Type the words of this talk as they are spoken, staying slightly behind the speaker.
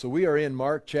So we are in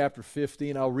Mark chapter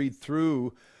 15. I'll read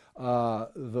through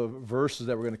the verses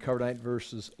that we're going to cover tonight,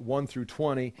 verses 1 through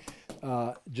 20.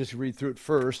 Just read through it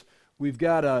first. We've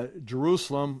got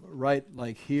Jerusalem right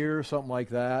like here, something like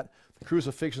that. The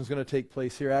crucifixion is going to take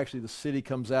place here. Actually, the city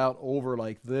comes out over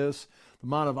like this. The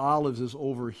Mount of Olives is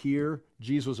over here.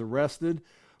 Jesus was arrested,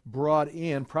 brought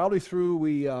in, probably through,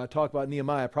 we talk about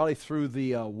Nehemiah, probably through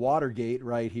the water gate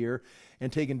right here,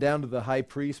 and taken down to the high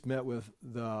priest, met with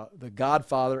the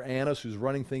godfather, Annas, who's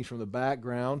running things from the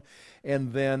background,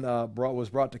 and then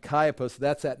was brought to Caiaphas.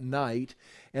 That's at night.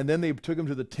 And then they took him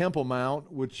to the Temple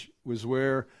Mount, which was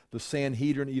where the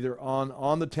Sanhedrin, either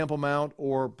on the Temple Mount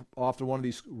or off to one of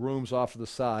these rooms off to the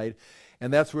side.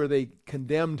 And that's where they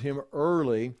condemned him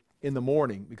early in the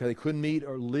morning because they couldn't meet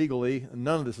or legally,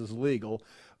 none of this is legal,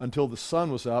 until the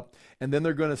sun was up. And then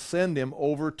they're going to send him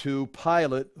over to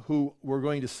Pilate, who we're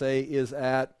going to say is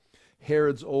at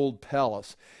Herod's old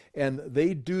palace. And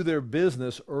they do their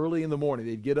business early in the morning.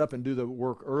 They'd get up and do the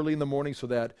work early in the morning so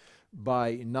that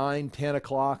by 9, 10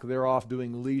 o'clock, they're off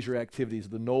doing leisure activities.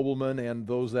 The noblemen and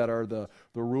those that are the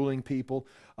ruling people,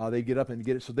 they get up and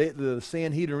get it. So the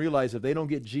Sanhedrin realize if they don't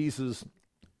get Jesus,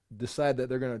 decide that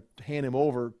they're going to hand him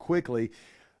over quickly,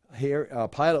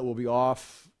 Pilate will be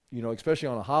off, especially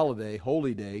on a holiday,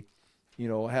 holy day,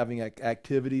 having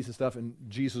activities and stuff, and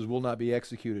Jesus will not be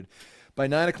executed. By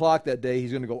 9 o'clock that day,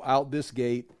 he's going to go out this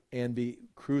gate and be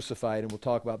crucified, and we'll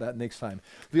talk about that next time.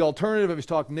 The alternative, if he's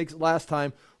talked last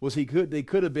time, was they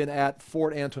could have been at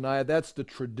Fort Antonia. That's the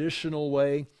traditional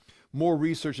way. More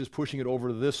research is pushing it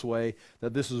over this way,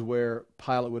 that this is where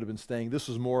Pilate would have been staying. This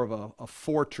was more of a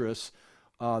fortress.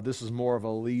 This is more of a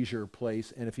leisure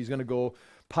place. And if he's going to go,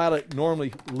 Pilate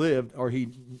normally lived, he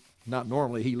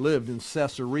lived in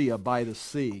Caesarea by the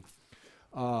sea.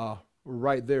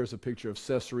 Right there's a picture of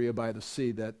Caesarea by the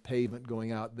sea, that pavement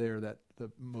going out there, the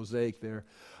mosaic there.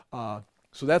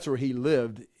 So that's where he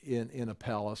lived in a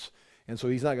palace. And so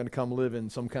he's not going to come live in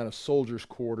some kind of soldier's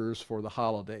quarters for the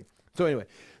holiday. So anyway,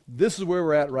 this is where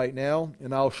we're at right now,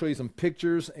 and I'll show you some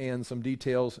pictures and some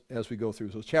details as we go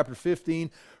through. So it's chapter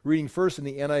 15, reading first in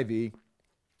the NIV.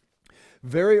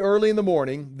 Very early in the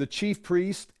morning, the chief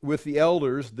priest with the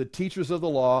elders, the teachers of the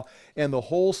law, and the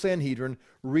whole Sanhedrin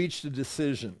reached a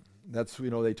decision. That's,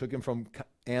 they took him from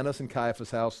Annas and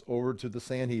Caiaphas' house over to the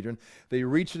Sanhedrin. They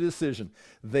reached a decision.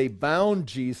 They bound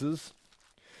Jesus,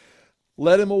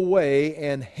 led him away,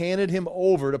 and handed him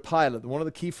over to Pilate. One of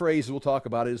the key phrases we'll talk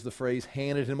about is the phrase,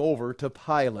 handed him over to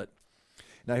Pilate.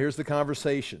 Now here's the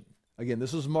conversation. Again,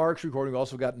 this is Mark's recording. We've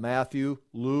also got Matthew,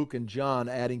 Luke, and John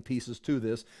adding pieces to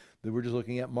this. We're just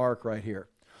looking at Mark right here.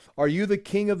 Are you the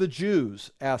king of the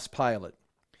Jews? Asked Pilate.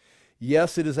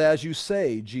 Yes, it is as you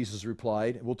say, Jesus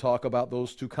replied. We'll talk about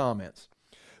those two comments.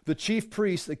 The chief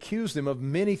priests accused him of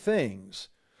many things.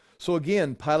 So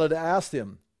again, Pilate asked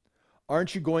him,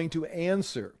 aren't you going to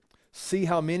answer? See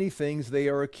how many things they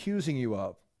are accusing you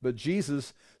of. But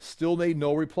Jesus still made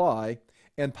no reply,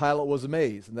 and Pilate was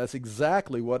amazed. And that's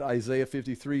exactly what Isaiah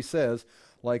 53 says.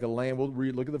 Like a lamb,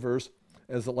 look at the verse,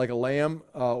 as like a lamb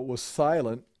was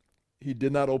silent, he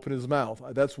did not open his mouth.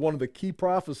 That's one of the key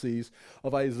prophecies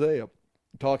of Isaiah,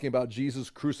 talking about Jesus'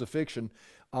 crucifixion,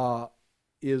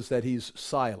 is that he's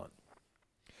silent.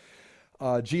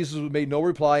 Jesus made no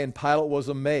reply, and Pilate was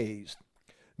amazed.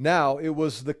 Now, it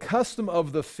was the custom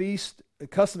at the feast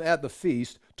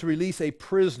to release a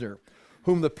prisoner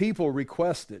whom the people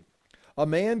requested. A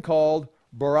man called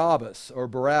Barabbas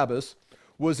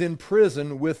was in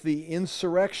prison with the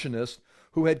insurrectionists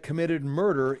who had committed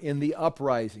murder in the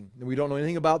uprising. And we don't know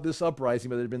anything about this uprising,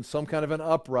 but there had been some kind of an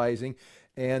uprising,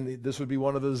 and this would be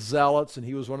one of the zealots, and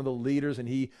he was one of the leaders, and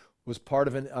he was part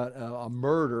of a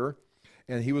murder,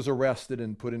 and he was arrested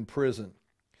and put in prison.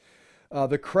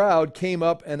 The crowd came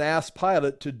up and asked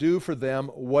Pilate to do for them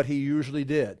what he usually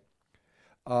did.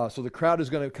 So the crowd is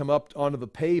going to come up onto the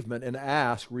pavement and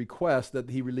request that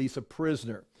he release a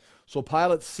prisoner. So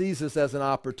Pilate sees this as an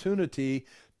opportunity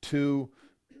to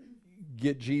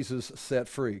get Jesus set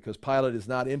free, because Pilate is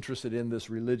not interested in this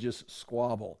religious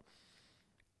squabble.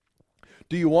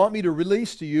 Do you want me to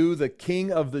release to you the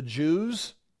king of the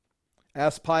Jews?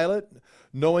 Asked Pilate,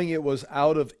 knowing it was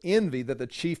out of envy that the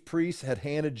chief priests had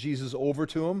handed Jesus over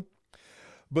to him.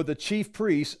 But the chief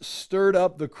priests stirred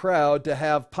up the crowd to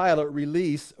have Pilate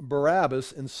release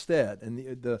Barabbas instead. And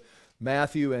the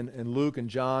Matthew and Luke and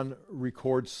John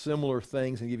record similar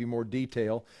things and give you more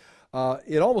detail.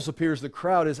 It almost appears the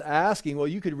crowd is asking, well,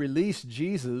 you could release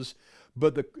Jesus,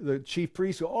 but the chief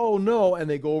priests go, oh no, and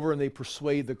they go over and they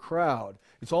persuade the crowd.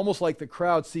 It's almost like the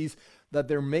crowd sees that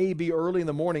there may be early in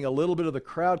the morning a little bit of the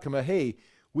crowd come out, hey,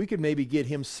 we could maybe get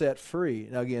him set free.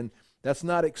 Now again, that's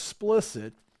not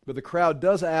explicit, But the crowd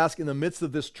does ask in the midst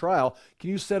of this trial, can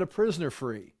you set a prisoner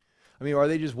free? I mean, are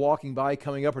they just walking by,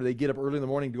 coming up, or do they get up early in the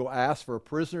morning to go ask for a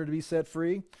prisoner to be set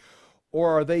free?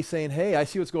 Or are they saying, hey, I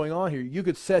see what's going on here. You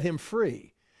could set him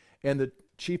free. And the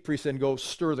chief priest then go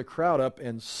stir the crowd up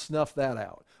and snuff that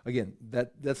out. Again,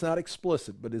 that's not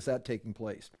explicit, but is that taking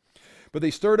place? But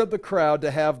they stirred up the crowd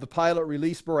to have the Pilate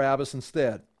release Barabbas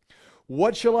instead.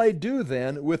 What shall I do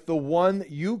then with the one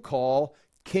you call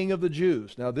King of the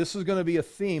Jews? Now, this is going to be a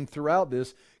theme throughout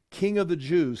this. King of the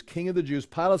Jews, King of the Jews.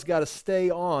 Pilate's got to stay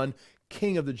on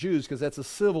King of the Jews because that's a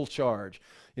civil charge.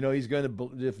 You know, he's going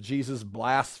to, if Jesus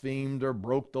blasphemed or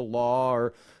broke the law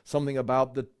or something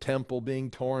about the temple being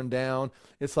torn down.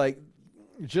 It's like,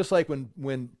 just like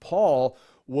when Paul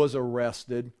was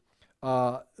arrested,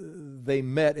 they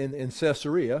met in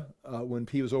Caesarea when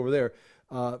he was over there.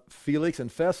 Felix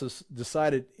and Festus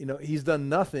decided, you know, he's done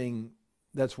nothing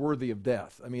that's worthy of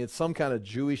death. I mean, it's some kind of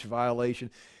Jewish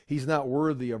violation. He's not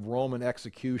worthy of Roman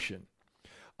execution.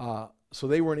 So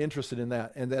they weren't interested in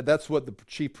that. And that's what the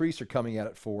chief priests are coming at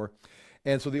it for.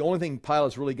 And so the only thing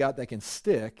Pilate's really got that can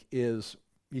stick is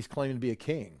he's claiming to be a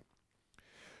king.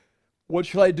 What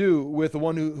shall I do with the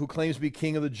one who claims to be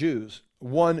king of the Jews?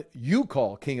 One you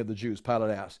call king of the Jews,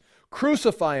 Pilate asked.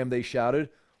 Crucify him, they shouted.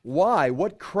 Why?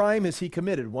 What crime has he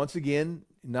committed? Once again,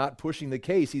 not pushing the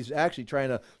case. He's actually trying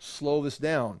to slow this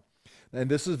down. And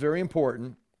this is very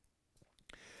important.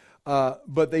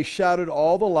 But they shouted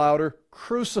all the louder,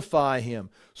 crucify him.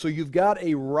 So you've got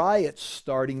a riot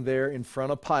starting there in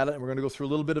front of Pilate, and we're going to go through a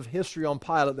little bit of history on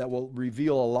Pilate that will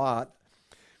reveal a lot.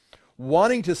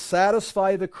 Wanting to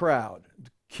satisfy the crowd,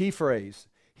 key phrase,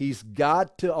 he's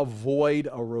got to avoid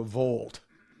a revolt.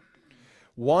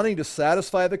 Wanting to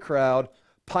satisfy the crowd,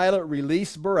 Pilate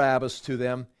released Barabbas to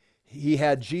them. He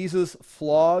had Jesus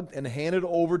flogged and handed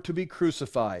over to be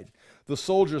crucified. The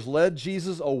soldiers led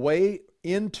Jesus away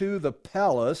into the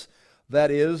palace,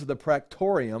 that is, the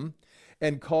Praetorium,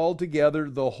 and called together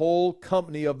the whole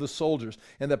company of the soldiers.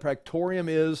 And the Praetorium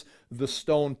is the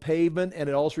stone pavement, and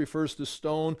it also refers to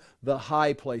stone, the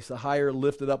high place, the higher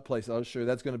lifted up place. I'll show you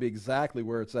that's going to be exactly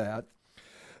where it's at.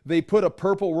 They put a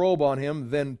purple robe on him,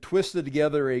 then twisted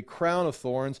together a crown of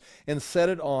thorns and set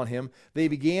it on him. They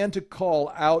began to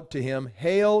call out to him,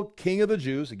 Hail, King of the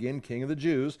Jews, again, King of the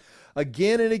Jews.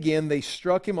 Again and again they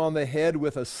struck him on the head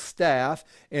with a staff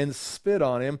and spit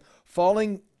on him.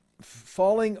 Falling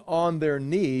on their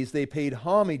knees, they paid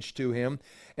homage to him.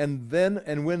 And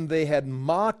when they had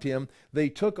mocked him, they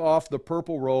took off the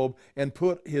purple robe and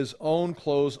put his own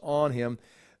clothes on him.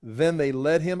 Then they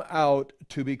led him out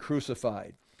to be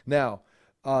crucified. Now,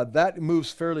 that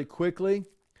moves fairly quickly.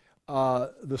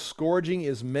 The scourging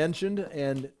is mentioned,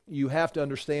 and you have to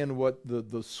understand what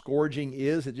the scourging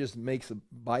is. It just makes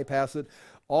bypass it.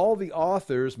 All the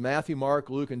authors, Matthew, Mark,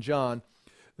 Luke, and John,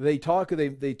 they talk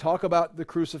about the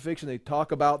crucifixion, they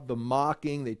talk about the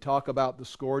mocking, they talk about the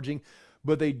scourging,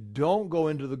 but they don't go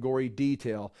into the gory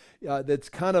detail. That's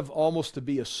kind of almost to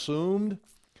be assumed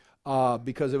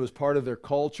because it was part of their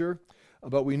culture.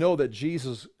 But we know that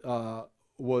Jesus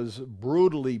was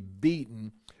brutally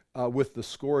beaten with the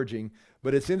scourging.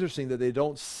 But it's interesting that they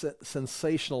don't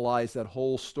sensationalize that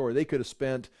whole story. They could have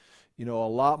spent, a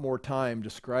lot more time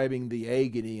describing the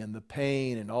agony and the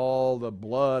pain and all the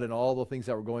blood and all the things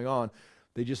that were going on.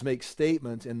 They just make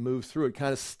statements and move through it,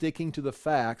 kind of sticking to the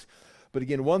facts. But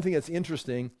again, one thing that's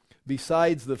interesting,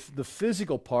 besides the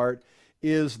physical part,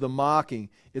 is the mocking.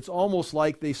 It's almost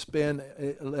like they spend,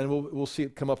 and we'll see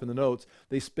it come up in the notes,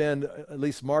 they spend, at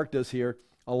least Mark does here,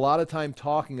 a lot of time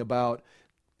talking about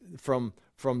from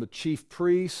the chief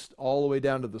priest all the way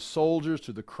down to the soldiers,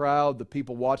 to the crowd, the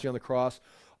people watching on the cross,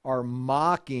 are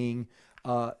mocking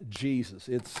Jesus.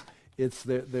 It's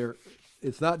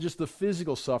not just the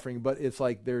physical suffering, but it's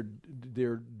like they're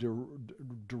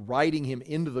deriding him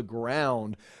into the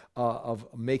ground, of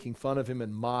making fun of him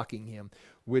and mocking him,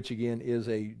 which again is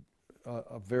a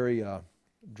very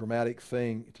dramatic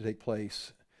thing to take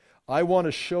place. I want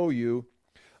to show you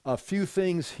a few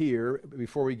things here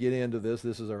before we get into this.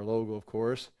 This is our logo, of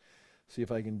course. See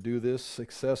if I can do this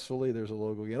successfully. There's a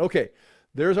logo again. Okay,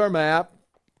 there's our map.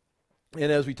 And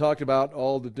as we talked about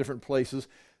all the different places,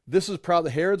 this is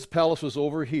probably, Herod's palace was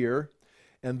over here.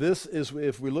 And this is,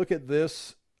 if we look at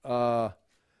this,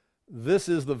 this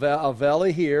is the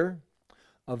valley here,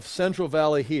 of Central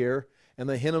Valley here, and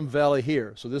the Hinnom Valley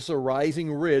here. So this is a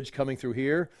rising ridge coming through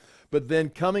here. But then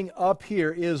coming up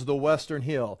here is the Western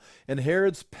Hill. And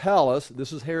Herod's palace,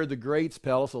 this is Herod the Great's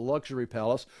palace, a luxury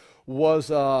palace, was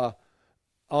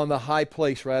on the high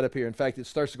place right up here. In fact, it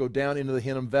starts to go down into the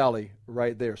Hinnom Valley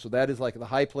right there. So that is like the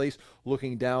high place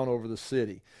looking down over the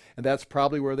city. And that's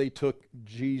probably where they took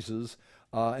Jesus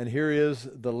And here is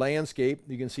the landscape.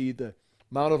 You can see the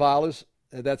Mount of Olives.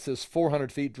 That says 400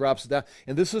 feet, drops down.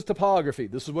 And this is topography.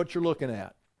 This is what you're looking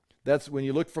at. That's when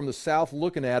you look from the south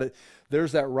looking at it,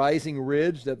 there's that rising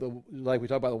ridge that, like we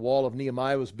talked about, the wall of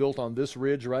Nehemiah was built on this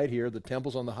ridge right here. The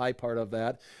temple's on the high part of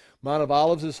that. Mount of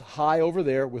Olives is high over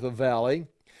there with a valley.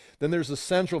 Then there's the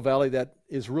central valley that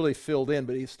is really filled in,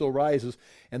 but it still rises.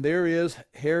 And there is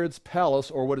Herod's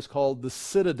palace, or what is called the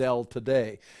citadel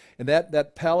today. And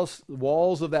that palace, the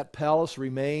walls of that palace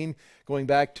remain going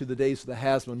back to the days of the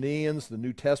Hasmoneans, the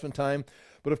New Testament time.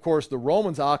 But of course, the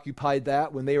Romans occupied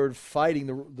that when they were fighting.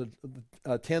 The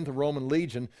 10th Roman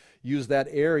Legion used that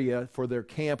area for their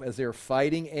camp as they were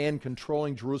fighting and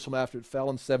controlling Jerusalem after it fell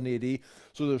in 70 AD.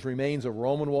 So there's remains of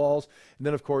Roman walls. And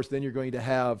then, of course, then you're going to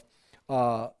have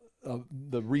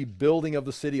the rebuilding of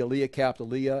the city, Aelia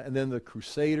Capitolia, and then the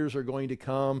Crusaders are going to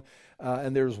come,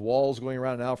 and there's walls going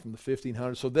around now from the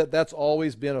 1500s. So that's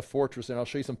always been a fortress, and I'll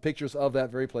show you some pictures of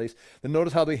that very place. Then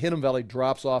notice how the Hinnom Valley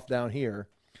drops off down here,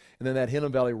 and then that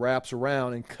Hinnom Valley wraps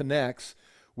around and connects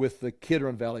with the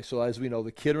Kidron Valley. So as we know,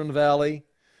 the Kidron Valley,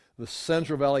 the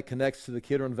Central Valley connects to the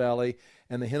Kidron Valley,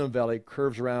 and the Hinnom Valley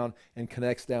curves around and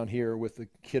connects down here with the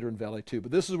Kidron Valley too. But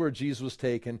this is where Jesus was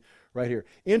taken, right here.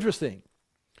 Interesting.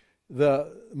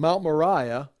 The Mount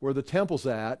Moriah, where the temple's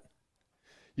at,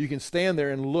 you can stand there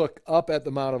and look up at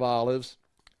the Mount of Olives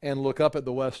and look up at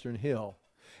the western hill.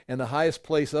 And the highest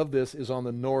place of this is on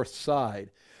the north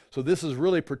side. So this is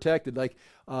really protected. Like,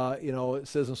 it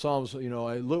says in Psalms, I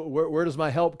look, where does my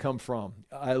help come from?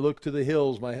 I look to the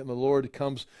hills. My Lord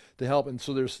comes to help. And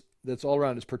so that's all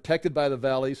around. It's protected by the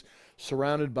valleys,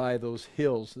 surrounded by those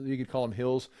hills. You could call them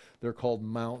hills. They're called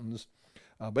mountains.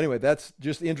 But anyway, that's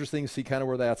just interesting to see kind of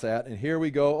where that's at. And here we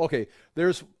go. Okay,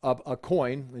 there's a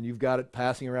coin, and you've got it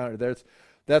passing around.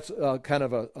 That's kind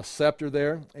of a scepter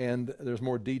there, and there's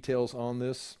more details on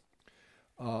this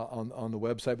on the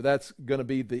website. But that's going to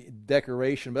be the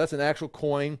decoration. But that's an actual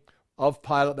coin of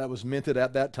Pilate that was minted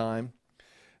at that time.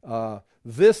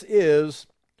 This is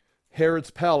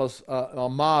Herod's palace, a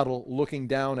model looking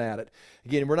down at it.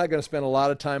 Again, we're not going to spend a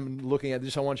lot of time looking at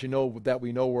this. I want you to know that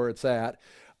we know where it's at.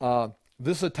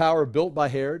 This is a tower built by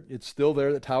Herod. It's still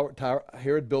there. The tower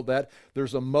Herod built that.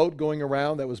 There's a moat going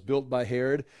around that was built by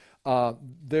Herod.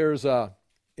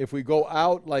 If we go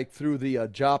out like through the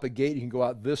Joppa Gate, you can go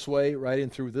out this way, right in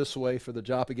through this way for the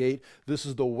Joppa Gate. This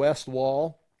is the west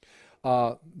wall.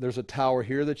 There's a tower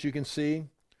here that you can see.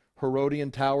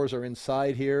 Herodian towers are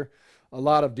inside here. A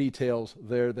lot of details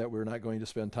there that we're not going to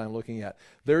spend time looking at.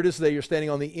 There it is today. You're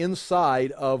standing on the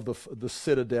inside of the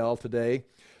citadel today.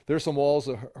 There's some walls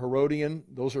of Herodian.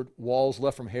 Those are walls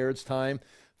left from Herod's time.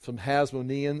 Some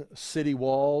Hasmonean city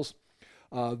walls.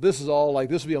 This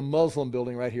would be a Muslim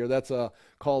building right here. That's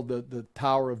called the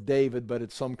Tower of David, but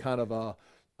it's some kind of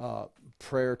a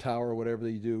prayer tower or whatever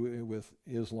they do with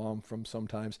Islam from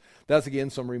sometimes. That's, again,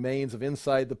 some remains of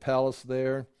inside the palace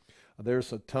there.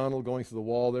 There's a tunnel going through the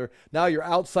wall there. Now you're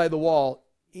outside the wall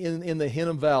in the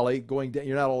Hinnom Valley, going down.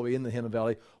 You're not all the way in the Hinnom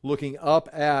Valley, looking up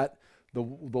at the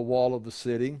wall of the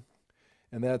city.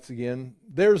 And that's, again,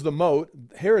 there's the moat.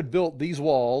 Herod built these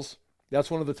walls. That's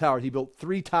one of the towers. He built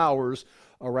 3 towers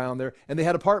around there, and they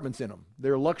had apartments in them.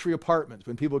 They're luxury apartments.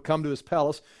 When people come to his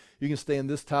palace, you can stay in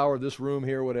this tower, this room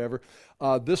here, whatever.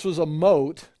 This was a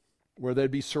moat where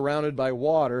they'd be surrounded by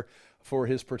water for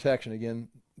his protection. Again,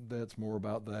 that's more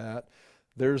about that.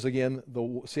 There's, again,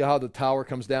 see how the tower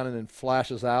comes down and then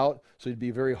flashes out? So it'd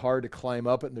be very hard to climb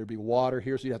up it, and there'd be water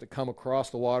here, so you'd have to come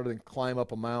across the water, then climb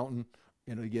up a mountain,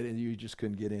 to get in. You just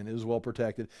couldn't get in. It was well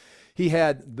protected. He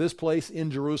had this place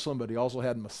in Jerusalem, but he also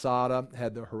had Masada,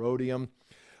 had the Herodium,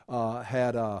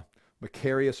 had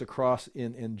Macarius across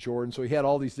in Jordan. So he had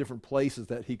all these different places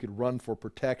that he could run for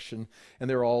protection, and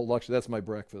they're all luxury. That's my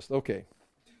breakfast. Okay.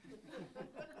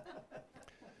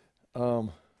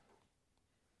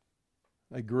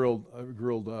 I grilled,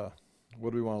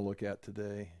 what do we want to look at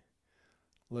today?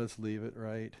 Let's leave it,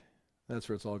 right? That's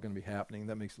where it's all going to be happening.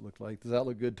 That makes it look like. Does that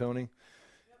look good, Tony? Yep.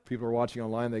 People are watching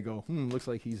online. They go, looks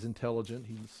like he's intelligent.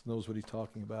 He knows what he's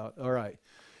talking about. All right.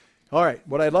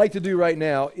 What I'd like to do right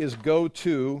now is go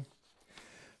to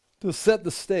set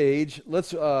the stage.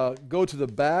 Let's go to the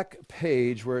back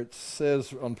page where it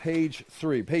says on page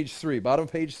 3, bottom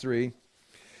of page 3.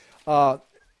 And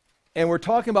we're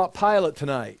talking about Pilate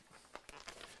tonight.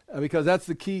 Because that's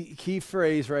the key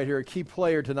phrase right here. A key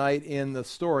player tonight in the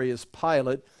story is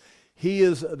Pilate. He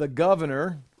is the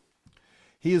governor.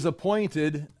 He is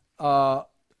appointed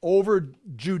over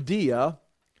Judea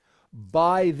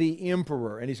by the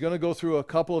emperor. And he's going to go through a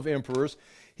couple of emperors.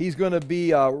 He's going to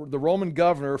be the Roman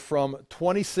governor from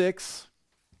 26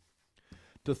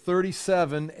 to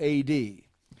 37 AD.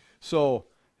 So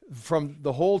from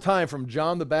the whole time, from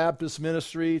John the Baptist's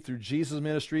ministry through Jesus'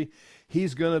 ministry,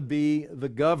 he's going to be the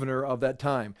governor of that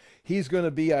time. He's going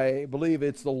to be, I believe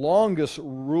it's the longest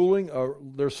ruling.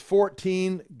 There's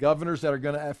 14 governors that are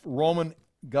going to have Roman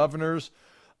governors,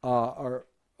 are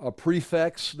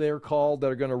prefects, they're called,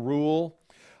 that are going to rule.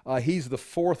 He's the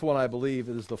fourth one, I believe.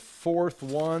 It is the fourth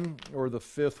one or the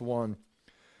fifth one.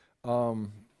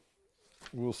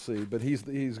 We'll see. But he's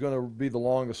going to be the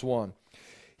longest one.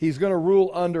 He's going to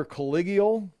rule under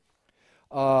Caligula.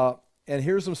 And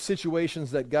here's some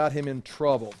situations that got him in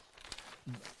trouble.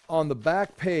 On the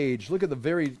back page, look at the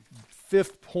very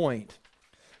fifth point.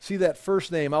 See that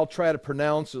first name? I'll try to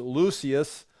pronounce it.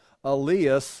 Lucius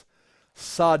Aelius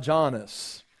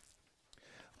Sejanus.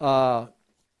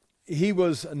 He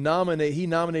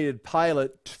nominated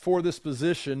Pilate for this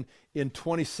position in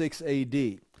 26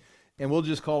 AD. And we'll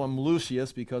just call him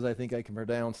Lucius because I think I can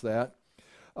pronounce that.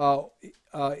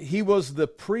 He was the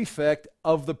prefect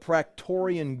of the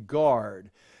Praetorian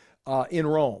Guard in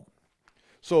Rome.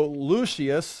 So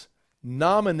Lucius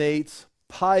nominates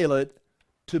Pilate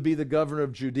to be the governor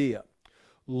of Judea.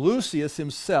 Lucius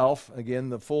himself, again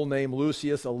the full name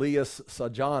Lucius Aelius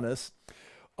Sejanus,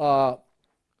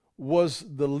 was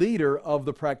the leader of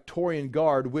the Praetorian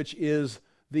Guard, which is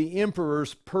the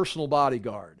emperor's personal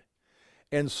bodyguard.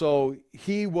 And so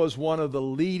he was one of the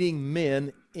leading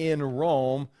men in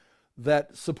Rome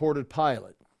that supported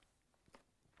Pilate.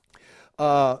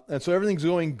 And so everything's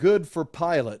going good for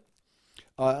Pilate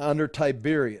under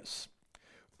Tiberius.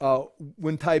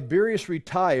 When Tiberius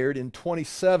retired in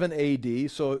 27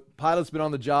 AD, so Pilate's been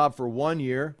on the job for 1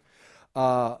 year,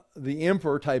 the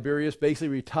emperor Tiberius basically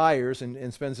retires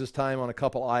and spends his time on a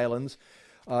couple islands,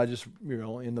 just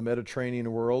in the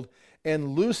Mediterranean world. And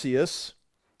Lucius,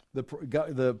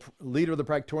 the leader of the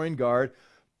Praetorian Guard,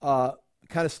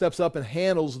 kind of steps up and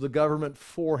handles the government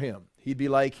for him. He'd be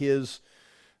like his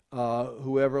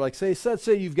whoever, like let's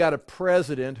say you've got a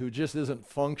president who just isn't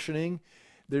functioning.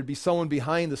 There'd be someone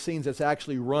behind the scenes that's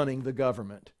actually running the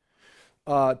government.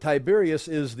 Tiberius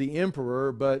is the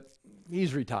emperor, but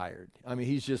he's retired. I mean,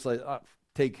 he's just like,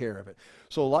 take care of it.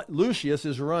 So Lucius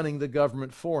is running the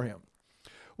government for him.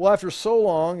 Well, after so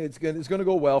long, it's going to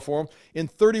go well for him. In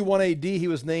 31 AD, he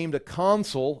was named a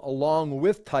consul along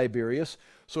with Tiberius.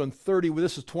 So in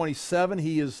this is 27,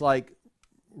 he is like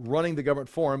running the government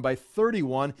for him. By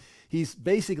 31, he's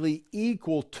basically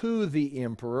equal to the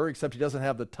emperor, except he doesn't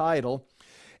have the title.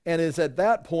 And it's at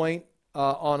that point,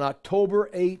 on October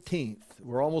 18th,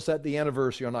 we're almost at the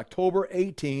anniversary, on October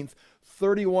 18th,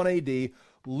 31 AD,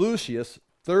 Lucius,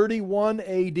 31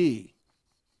 AD,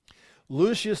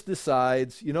 Lucius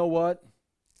decides, you know what?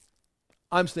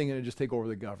 I'm still going to just take over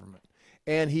the government.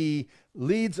 And he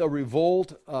leads a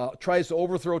revolt, tries to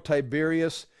overthrow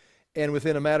Tiberius, and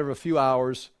within a matter of a few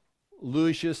hours,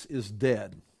 Lucius is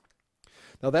dead.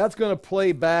 Now that's going to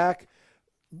play back.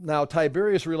 Now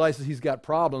Tiberius realizes he's got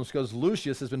problems because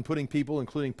Lucius has been putting people,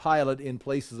 including Pilate, in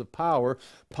places of power.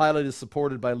 Pilate is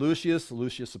supported by Lucius.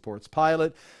 Lucius supports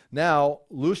Pilate. Now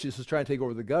Lucius is trying to take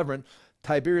over the government.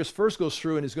 Tiberius first goes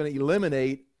through and is going to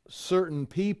eliminate certain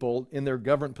people in their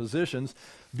government positions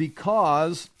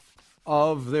because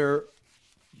of their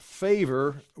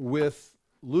favor with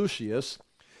Lucius.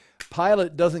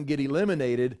 Pilate doesn't get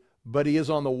eliminated, but he is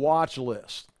on the watch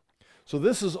list. So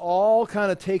this is all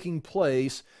kind of taking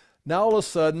place. Now all of a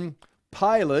sudden,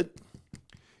 Pilate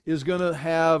is going to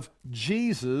have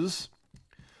Jesus,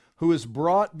 who is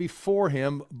brought before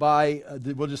him by,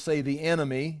 we'll just say, the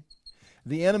enemy.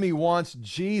 The enemy wants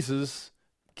Jesus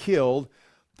killed.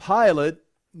 Pilate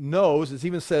knows, it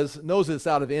even says, knows it's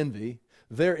out of envy.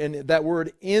 There, in that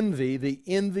word envy, the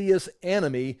envious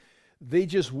enemy, they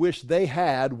just wish they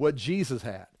had what Jesus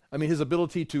had. I mean, his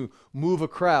ability to move a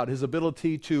crowd, his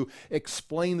ability to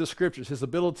explain the scriptures, his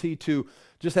ability to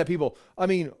just have people. I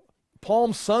mean,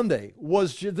 Palm Sunday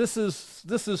was, this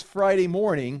is Friday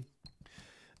morning.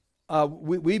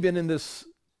 We've been in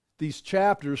these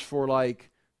chapters for like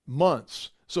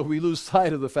months. So we lose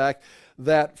sight of the fact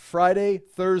that Friday,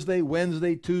 Thursday,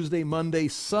 Wednesday, Tuesday, Monday,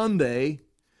 Sunday,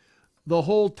 the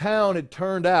whole town had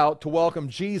turned out to welcome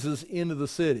Jesus into the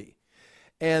city.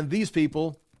 And these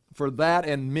people, for that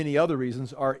and many other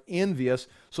reasons, are envious.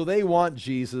 So they want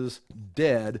Jesus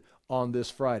dead on this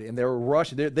Friday. And they're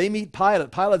rushing. They meet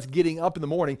Pilate. Pilate's getting up in the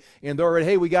morning, and they're already,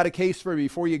 hey, we got a case for you.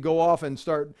 Before you go off and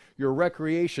start your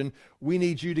recreation, we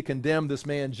need you to condemn this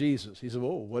man Jesus. He said,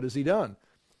 well, what has he done?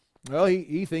 Well,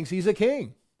 he thinks he's a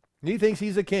king. He thinks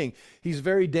he's a king. He's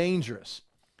very dangerous.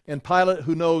 And Pilate,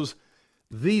 who knows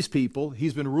these people,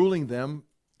 he's been ruling them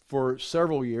for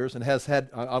several years and has had,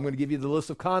 I'm going to give you the list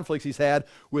of conflicts he's had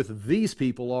with these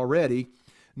people already,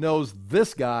 knows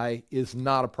this guy is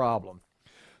not a problem.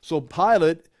 So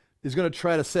Pilate is going to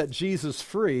try to set Jesus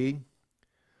free,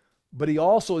 but he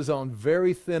also is on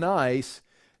very thin ice,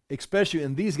 especially,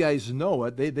 and these guys know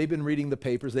it. They've been reading the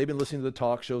papers. They've been listening to the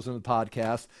talk shows and the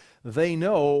podcasts. They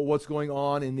know what's going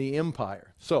on in the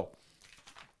empire. So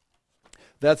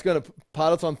that's going to,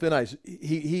 Pilate's on thin ice.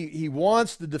 He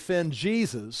wants to defend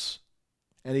Jesus,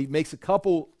 and he makes a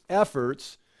couple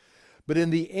efforts, but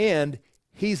in the end,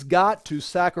 he's got to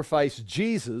sacrifice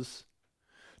Jesus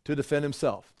to defend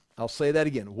himself. I'll say that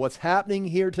again. What's happening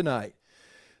here tonight?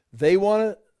 They want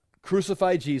to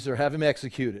crucify Jesus or have him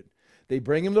executed. They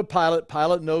bring him to Pilate.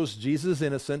 Pilate knows Jesus is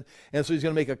innocent, and so he's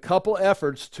going to make a couple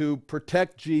efforts to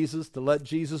protect Jesus, to let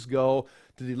Jesus go,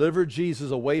 to deliver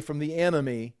Jesus away from the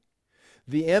enemy.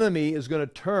 The enemy is going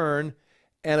to turn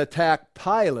and attack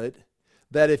Pilate,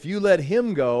 that if you let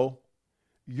him go,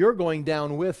 you're going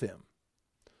down with him.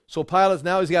 So Pilate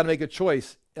now he's got to make a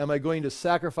choice. Am I going to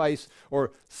sacrifice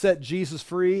or set Jesus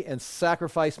free and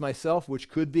sacrifice myself, which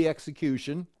could be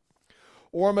execution?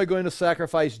 Or am I going to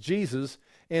sacrifice Jesus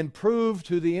and prove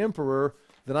to the emperor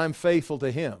that I'm faithful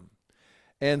to him?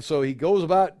 And so he goes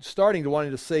about starting to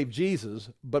wanting to save Jesus,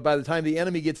 but by the time the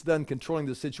enemy gets done controlling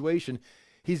the situation,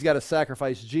 he's got to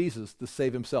sacrifice Jesus to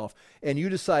save himself. And you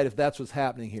decide if that's what's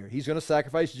happening here. He's going to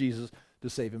sacrifice Jesus to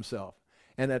save himself.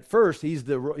 And at first, he's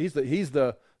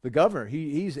the governor.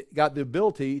 He's got the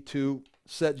ability to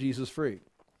set Jesus free.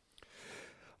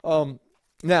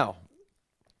 Now,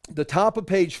 the top of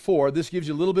page 4, this gives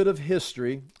you a little bit of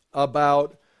history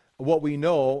about what we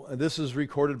know. And this is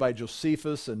recorded by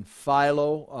Josephus and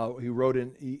Philo, who wrote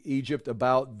in Egypt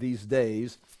about these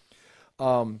days.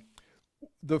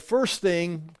 The first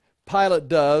thing Pilate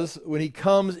does when he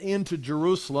comes into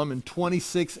Jerusalem in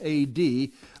 26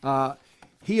 A.D.,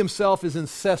 he himself is in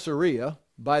Caesarea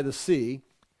by the sea,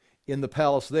 in the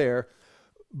palace there,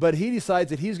 but he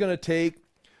decides that he's going to take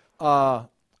the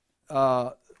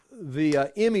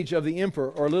image of the emperor,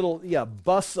 or little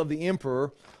busts of the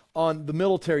emperor on the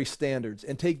military standards,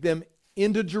 and take them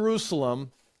into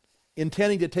Jerusalem,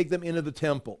 intending to take them into the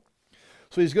temple.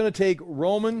 So he's going to take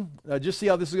Roman, just see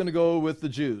how this is going to go with the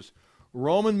Jews,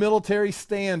 Roman military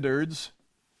standards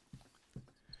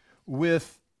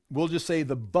with, we'll just say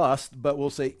the bust, but we'll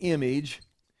say image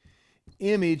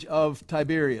of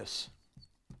Tiberius,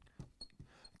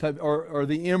 or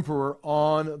the emperor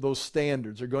on those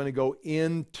standards are going to go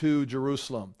into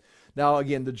Jerusalem. Now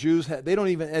again, the Jews, they don't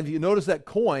even, if you notice that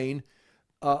coin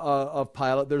of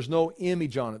Pilate, there's no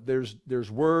image on it.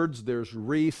 There's words, there's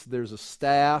wreaths, there's a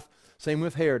staff. Same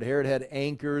with Herod. Herod had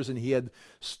anchors and he had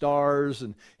stars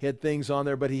and he had things on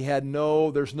there, but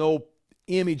there's no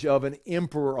image of an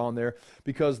emperor on there,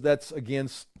 because that's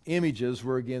against, images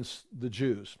were against the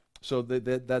Jews. So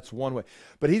that's one way.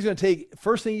 But he's going to take,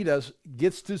 first thing he does,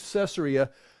 gets to Caesarea,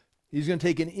 he's going to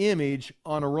take an image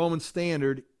on a Roman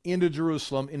standard into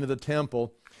Jerusalem, into the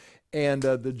temple, and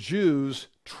the Jews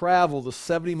travel the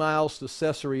 70 miles to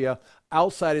Caesarea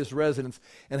outside his residence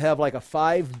and have like a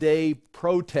 5-day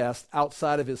protest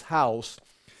outside of his house.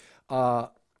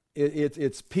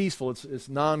 It's peaceful, it's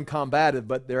non-combative,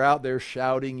 but they're out there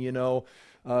shouting,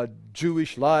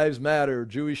 Jewish lives matter,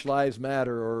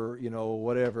 or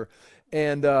whatever,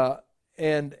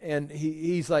 and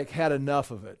he's like had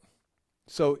enough of it.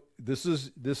 So this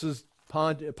is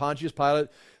Pontius Pilate,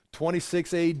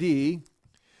 26 A.D.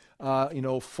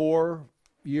 4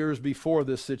 years before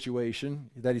this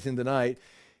situation that he's in tonight.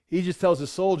 He just tells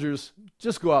his soldiers,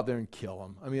 just go out there and kill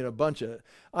him. I mean,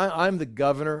 I'm the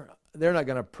governor. They're not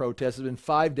going to protest. It's been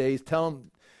 5 days. Tell them.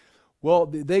 Well,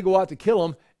 they go out to kill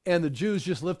him, and the Jews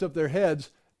just lift up their heads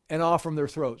and offer them their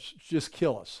throats. Just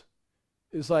kill us.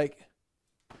 It's like,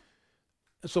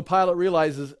 so Pilate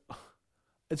realizes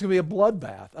it's going to be a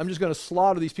bloodbath. I'm just going to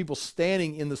slaughter these people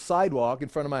standing in the sidewalk in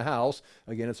front of my house.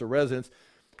 Again, it's a residence.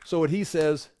 So what he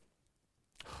says,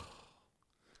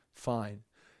 fine,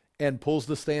 and pulls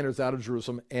the standards out of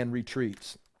Jerusalem and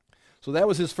retreats. So that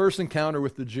was his first encounter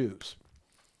with the Jews.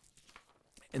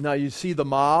 And now you see the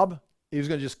mob. He was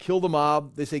going to just kill the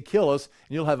mob. They say, kill us,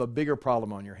 and you'll have a bigger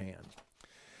problem on your hands.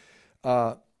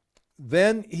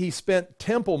 Then he spent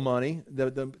temple money.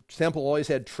 The temple always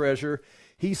had treasure.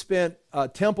 He spent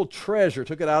temple treasure,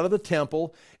 took it out of the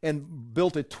temple, and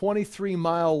built a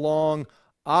 23-mile-long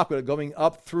aqueduct going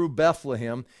up through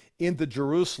Bethlehem into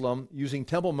Jerusalem using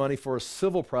temple money for a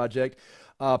civil project.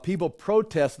 People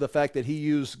protested the fact that he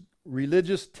used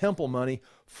religious temple money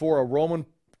for a Roman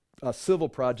civil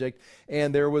project,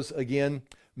 and there was, again,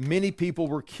 many people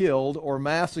were killed or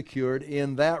massacred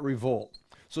in that revolt.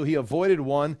 So he avoided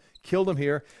one, killed him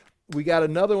here. We got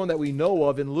another one that we know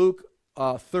of in Luke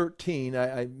 13.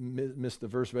 I missed the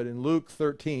verse, but in Luke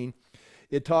 13,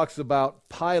 it talks about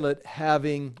Pilate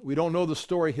having, we don't know the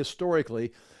story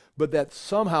historically, but that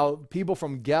somehow people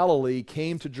from Galilee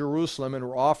came to Jerusalem and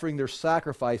were offering their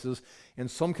sacrifices,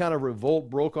 and some kind of revolt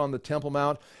broke on the Temple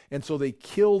Mount, and so they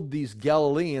killed these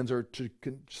Galileans, or to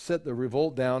set the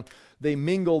revolt down, they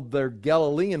mingled their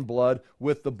Galilean blood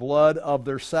with the blood of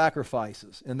their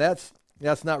sacrifices. And that's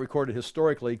not recorded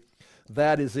historically.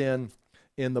 That is in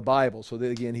the Bible. So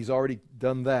again, he's already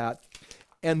done that.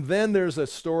 And then there's a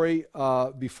story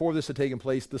before this had taken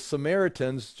place. The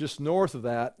Samaritans, just north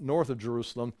of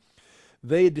Jerusalem,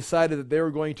 they decided that they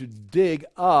were going to dig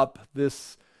up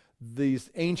these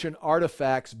ancient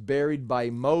artifacts buried by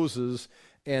Moses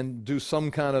and do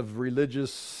some kind of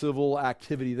religious civil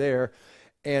activity there.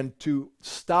 And to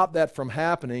stop that from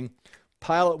happening,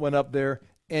 Pilate went up there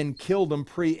and killed them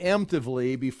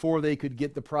preemptively before they could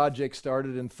get the project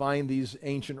started and find these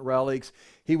ancient relics.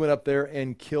 He went up there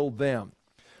and killed them.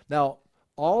 Now,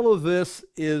 all of this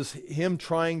is him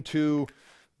trying to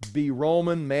be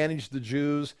Roman, manage the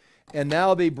Jews, and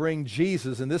now they bring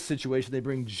Jesus. In this situation, they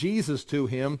bring Jesus to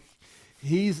him.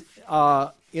 He's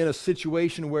in a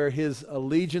situation where his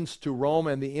allegiance to Rome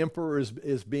and the emperor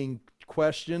is being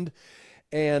questioned,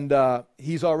 and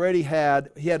he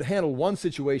had handled one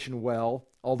situation well,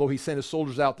 although he sent his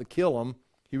soldiers out to kill him.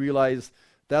 He realized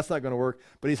that's not going to work,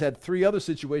 but he's had 3 other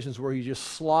situations where he just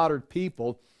slaughtered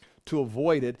people to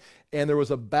avoid it, and there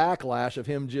was a backlash of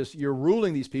him you're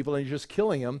ruling these people and you're just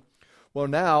killing them. Well,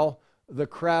 now the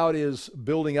crowd is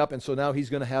building up, and so now he's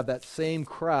going to have that same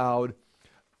crowd.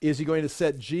 Is he going to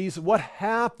set Jesus? What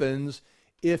happens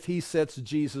if he sets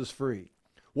Jesus free?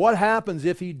 What happens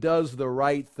if he does the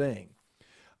right thing?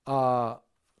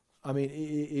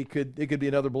 It could be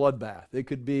another bloodbath. It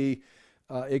could be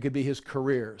his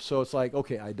career. So it's like,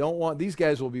 okay, I don't want, these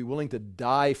guys will be willing to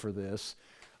die for this.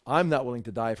 I'm not willing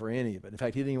to die for any of it. In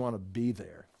fact, he didn't even want to be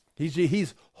there.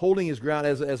 He's holding his ground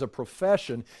as a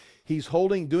profession. He's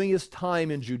doing his time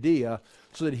in Judea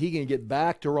so that he can get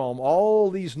back to Rome.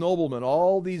 All these noblemen,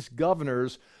 all these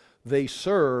governors, they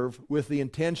serve with the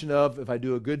intention of, if I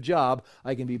do a good job,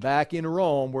 I can be back in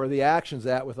Rome where the action's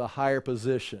at with a higher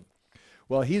position.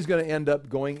 Well, he's going to end up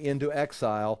going into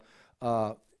exile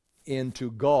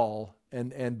into Gaul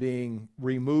and being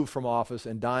removed from office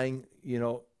and dying,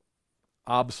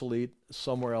 obsolete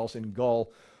somewhere else in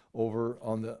Gaul over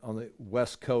on the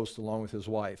west coast along with his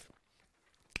wife.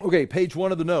 Okay, page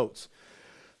 1 of the notes.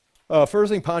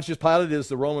 First thing, Pontius Pilate is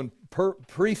the Roman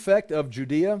prefect of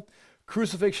Judea.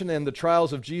 Crucifixion and the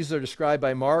trials of Jesus are described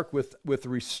by Mark with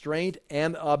restraint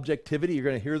and objectivity. You're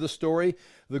going to hear the story.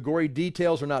 The gory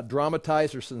details are not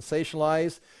dramatized or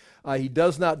sensationalized. He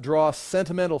does not draw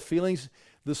sentimental feelings.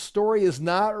 The story is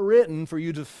not written for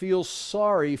you to feel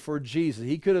sorry for Jesus.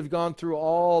 He could have gone through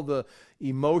all the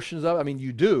emotions of it. I mean,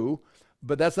 you do,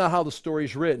 but that's not how the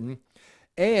story's written.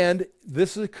 And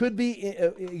could be,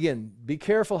 again, be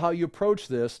careful how you approach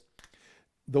this.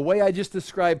 The way I just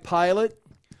described Pilate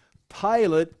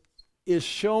is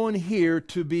shown here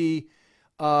to be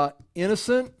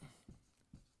innocent.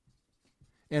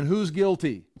 And who's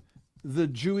guilty? The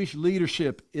Jewish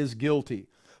leadership is guilty.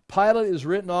 Pilate is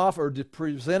written off or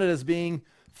presented as being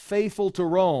faithful to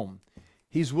Rome.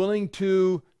 He's willing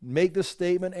to make the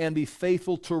statement and be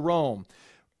faithful to Rome.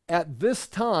 At this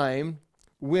time,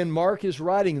 when Mark is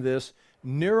writing this,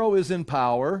 Nero is in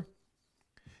power.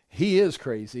 He is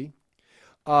crazy.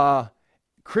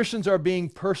 Christians are being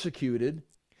persecuted.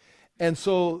 And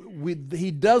so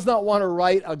he does not want to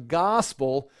write a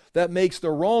gospel that makes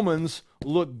the Romans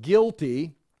look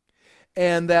guilty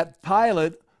and that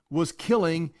Pilate was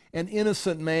killing an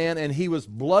innocent man and he was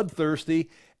bloodthirsty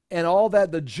and all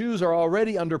that. The Jews are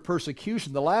already under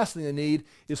persecution. The last thing they need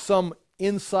is some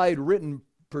inside written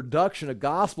production, a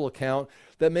gospel account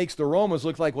that makes the Romans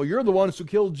look like, well, you're the ones who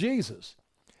killed Jesus.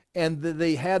 And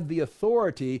they had the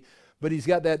authority, but he's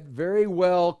got that very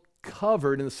well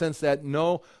covered in the sense that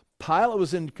no, Pilate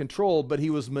was in control, but he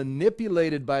was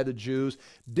manipulated by the Jews,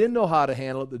 didn't know how to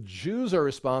handle it. The Jews are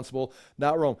responsible,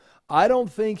 not Rome. I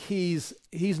don't think he's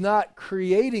not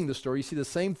creating the story. You see the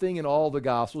same thing in all the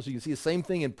Gospels. You can see the same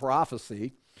thing in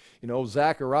prophecy.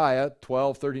 Zechariah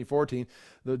 12, 13, 14,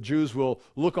 the Jews will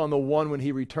look on the one when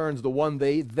he returns, the one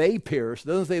they pierce. It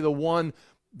doesn't say the one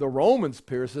the Romans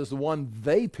pierce, it's the one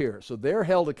they pierce. So they're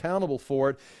held accountable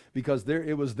for it because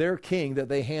it was their king that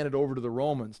they handed over to the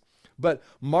Romans. But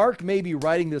Mark may be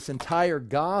writing this entire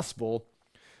gospel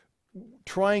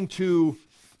trying to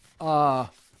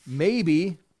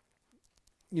maybe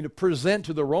present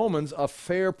to the Romans a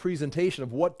fair presentation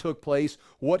of what took place,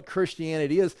 what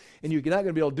Christianity is, and you're not going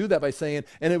to be able to do that by saying,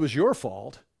 and it was your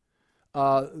fault.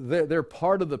 They're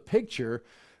part of the picture,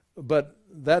 but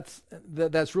that's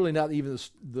really not even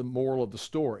the moral of the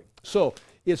story. So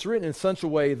it's written in such a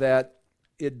way that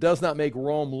it does not make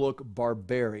Rome look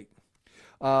barbaric.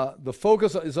 The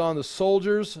focus is on the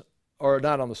soldiers, or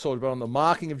not on the soldiers, but on the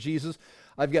mocking of Jesus.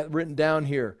 I've got written down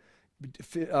here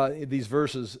these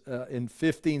verses in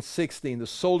 15:16, the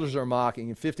soldiers are mocking.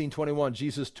 In 15:21,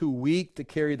 Jesus too weak to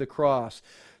carry the cross.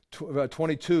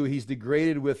 22, he's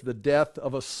degraded with the death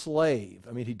of a slave.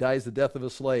 I mean, he dies the death of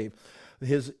a slave.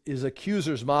 His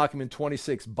accusers mock him in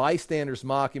 26. Bystanders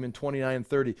mock him in 29 and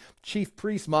 30. Chief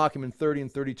priests mock him in 30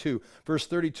 and 32. Verse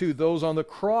 32, those on the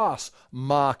cross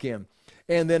mock him.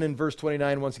 And then in verse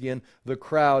 29, once again, the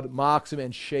crowd mocks him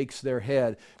and shakes their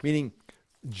head, meaning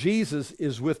Jesus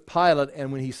is with Pilate,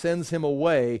 and when he sends him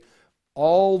away,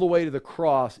 all the way to the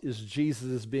cross is Jesus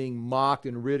is being mocked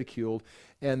and ridiculed,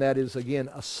 and that is, again,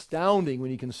 astounding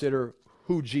when you consider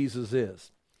who Jesus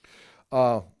is.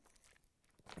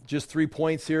 Just 3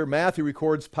 points here. Matthew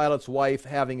records Pilate's wife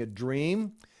having a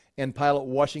dream and Pilate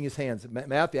washing his hands.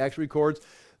 Matthew actually records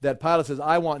that Pilate says,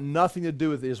 I want nothing to do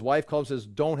with it. His wife calls and says,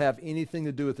 don't have anything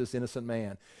to do with this innocent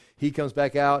man. He comes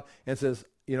back out and says,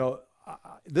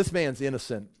 this man's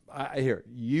innocent. Here,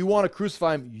 you want to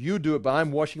crucify him, you do it, but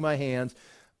I'm washing my hands.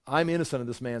 I'm innocent of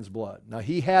this man's blood. Now,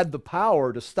 he had the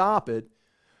power to stop it,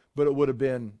 but it would have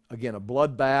been, again, a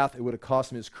bloodbath. It would have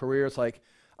cost him his career. It's like,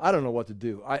 I don't know what to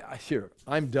do.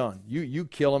 I'm done. You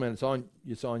kill him, and it's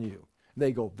on you. And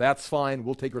they go, that's fine.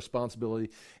 We'll take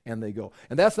responsibility, and they go.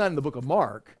 And that's not in the book of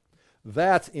Mark.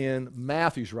 That's in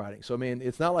Matthew's writing. So, I mean,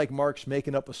 it's not like Mark's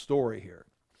making up a story here.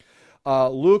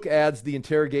 Luke adds the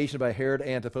interrogation by Herod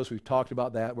Antipas. We've talked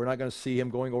about that. We're not going to see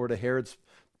him going over to Herod's,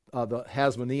 the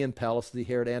Hasmonean palace, the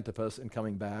Herod Antipas, and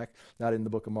coming back. Not in the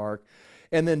book of Mark.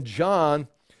 And then John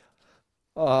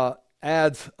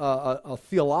adds a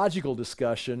theological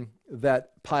discussion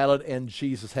that Pilate and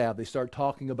Jesus have. They start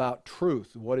talking about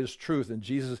truth. What is truth? And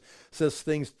Jesus says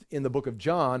things in the book of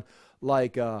John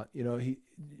like,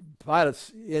 Pilate's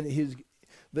in his.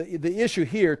 The issue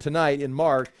here tonight in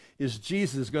Mark is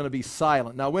Jesus is going to be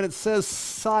silent. Now, when it says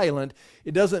silent,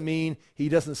 it doesn't mean he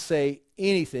doesn't say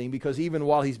anything, because even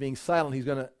while he's being silent, he's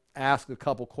going to ask a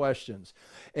couple questions.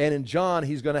 And in John,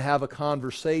 he's going to have a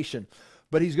conversation.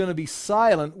 But he's going to be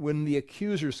silent when the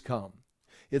accusers come.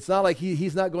 It's not like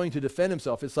he's not going to defend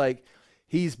himself. It's like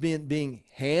he's being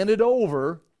handed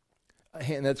over,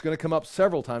 and that's going to come up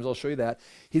several times. I'll show you that.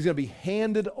 He's going to be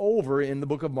handed over in the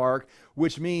book of Mark,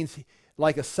 which means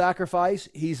like a sacrifice,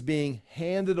 he's being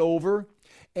handed over,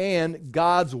 and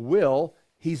God's will,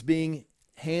 he's being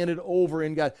handed over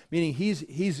in God. Meaning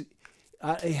he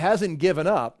hasn't given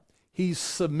up. He's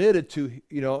submitted to,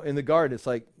 in the garden. It's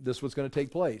like, this is what's going to take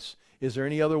place. Is there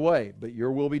any other way? But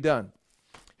your will be done.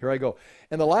 Here I go.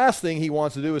 And the last thing he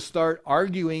wants to do is start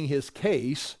arguing his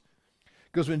case,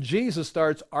 because when Jesus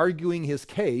starts arguing his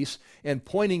case and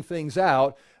pointing things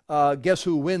out, guess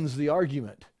who wins the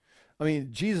argument? I mean,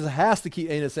 Jesus has to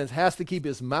keep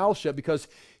his mouth shut, because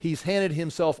he's handed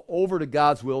himself over to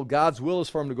God's will. God's will is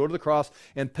for him to go to the cross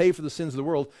and pay for the sins of the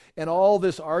world. And all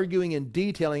this arguing and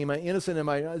detailing, am I innocent?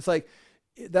 It's like,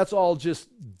 that's all just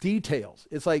details.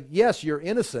 It's like, yes, you're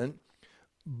innocent,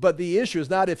 but the issue is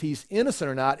not if he's innocent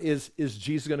or not, is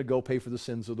Jesus going to go pay for the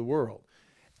sins of the world?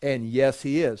 And yes,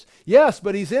 he is. Yes,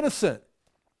 but he's innocent.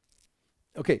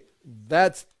 Okay,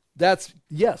 that's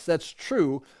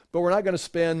true, but we're not going to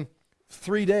spend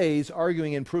 3 days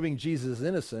arguing and proving Jesus is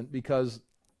innocent, because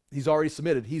he's already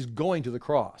submitted. He's going to the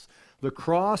cross. The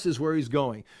cross is where he's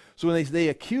going. So when they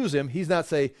accuse him, he's not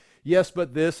saying, yes,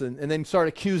 but this, and then start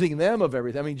accusing them of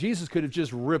everything. I mean, Jesus could have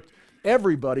just ripped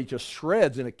everybody to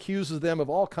shreds and accuses them of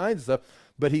all kinds of stuff,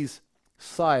 but he's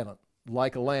silent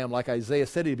like a lamb, like Isaiah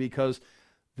said he, because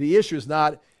the issue is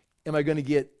not, am I going to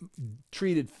get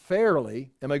treated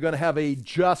fairly? Am I going to have a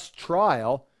just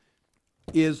trial?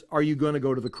 Are you going to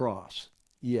go to the cross?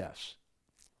 Yes.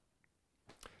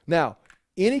 Now,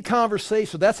 any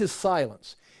conversation, so that's his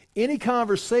silence. Any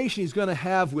conversation he's going to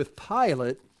have with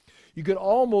Pilate, you could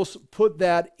almost put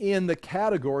that in the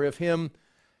category of him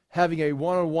having a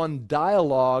one-on-one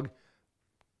dialogue,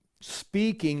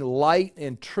 speaking light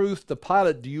and truth to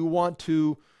Pilate. Do you want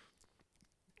to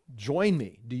join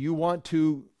me? Do you want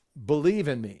to believe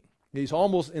in me? He's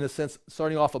almost, in a sense,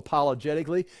 starting off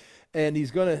apologetically, and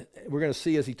we're going to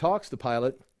see as he talks to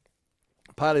Pilate,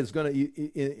 Pilate is going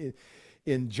to,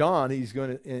 in John, he's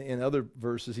going to, in other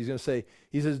verses, he's going to say,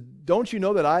 he says, don't you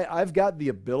know that I've got the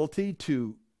ability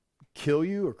to kill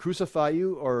you or crucify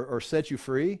you or set you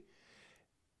free?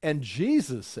 And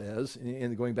Jesus says,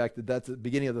 and going back to that's the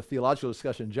beginning of the theological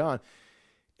discussion in John,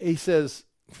 he says,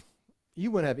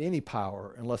 you wouldn't have any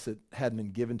power unless it hadn't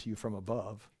been given to you from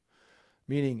above.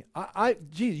 Meaning,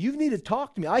 Jesus, you need to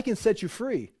talk to me. I can set you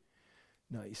free.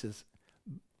 No, he says,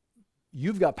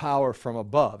 you've got power from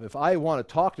above. If I want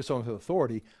to talk to someone with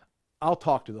authority, I'll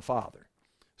talk to the Father.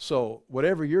 So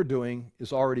whatever you're doing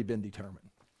has already been determined.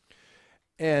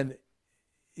 And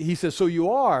he says, so you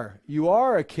are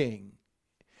a king.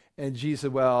 And Jesus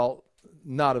said, well,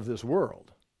 not of this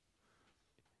world.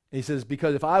 And he says,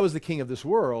 because if I was the king of this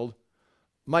world,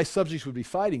 my subjects would be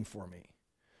fighting for me.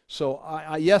 So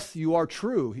yes, you are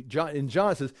true. And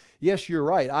John says, yes, you're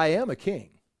right. I am a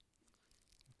king.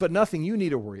 But nothing you need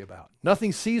to worry about.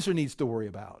 Nothing Caesar needs to worry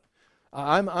about.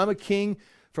 I'm a king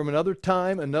from another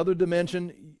time, another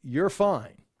dimension. You're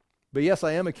fine. But yes,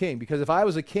 I am a king. Because if I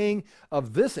was a king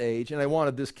of this age and I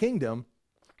wanted this kingdom,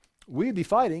 we'd be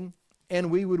fighting and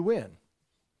we would win.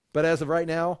 But as of right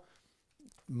now,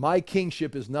 my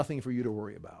kingship is nothing for you to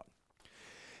worry about.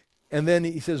 And then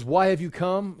he says, why have you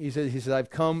come? He says, I've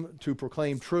come to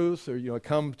proclaim truth, or,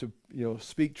 come to,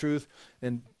 speak truth.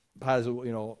 And how does it,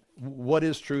 what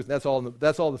is truth? That's all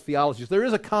the theology. There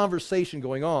is a conversation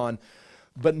going on,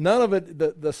 but none of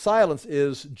it, the silence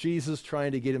is Jesus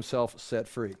trying to get himself set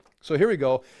free. So here we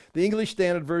go. The English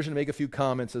Standard Version, make a few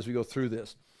comments as we go through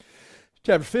this.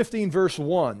 Chapter 15, verse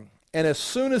 1. And as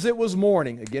soon as it was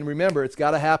morning, again, remember, it's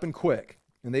got to happen quick.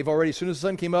 And they've already, as soon as the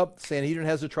sun came up, Sanhedrin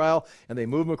has a trial, and they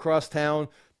move him across town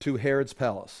to Herod's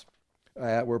palace,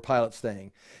 where Pilate's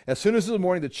staying. As soon as it was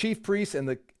morning, the chief priests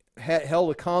and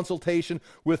held a consultation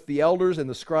with the elders and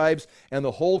the scribes and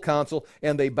the whole council,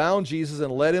 and they bound Jesus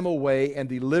and led him away and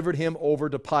delivered him over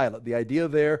to Pilate. The idea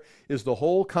there is the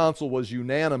whole council was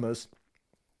unanimous.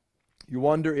 You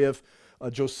wonder if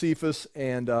Josephus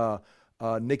and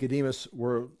Nicodemus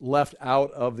were left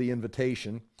out of the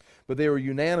invitation. But they were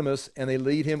unanimous, and they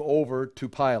lead him over to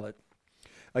Pilate.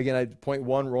 Again, point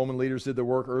one, Roman leaders did their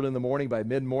work early in the morning. By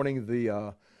mid-morning,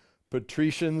 the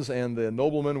patricians and the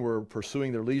noblemen were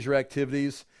pursuing their leisure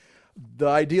activities. The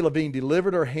ideal of being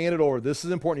delivered or handed over, this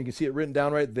is important. You can see it written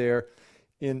down right there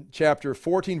in chapter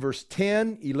 14, verse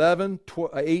 10, 11,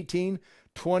 18,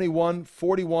 21,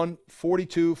 41,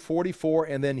 42, 44,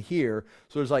 and then here.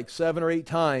 So there's like 7 or 8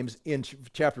 times in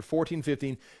chapter 14,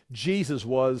 15, Jesus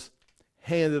was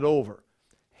handed over,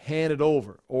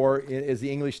 or as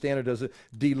the English Standard does it,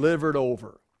 delivered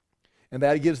over. And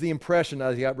that gives the impression,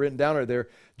 as you got written down right there,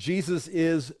 Jesus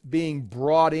is being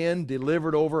brought in,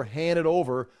 delivered over, handed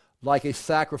over like a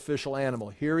sacrificial animal.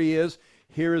 Here he is.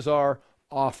 Here is our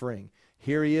offering.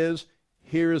 Here he is.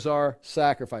 Here is our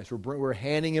sacrifice. We're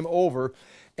handing him over,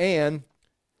 and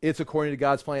it's according to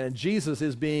God's plan. And Jesus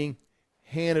is being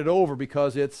handed over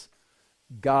because it's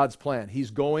God's plan. He's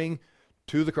going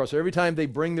to the cross. So every time they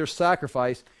bring their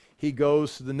sacrifice, he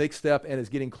goes to the next step and is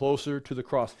getting closer to the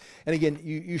cross. And again,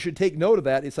 you should take note of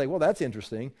that. It's like, well, that's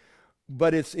interesting.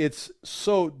 But it's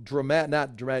so not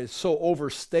dramatic, it's so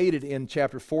overstated in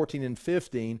chapter 14 and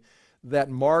 15 that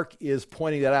Mark is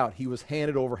pointing that out. He was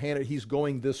handed over, he's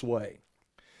going this way.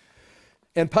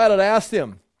 And Pilate asked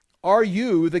him, are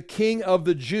you the king of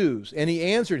the Jews? And he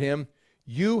answered him,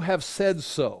 you have said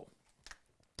so.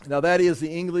 Now that is the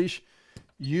English,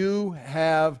 you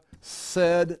have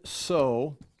said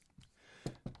so.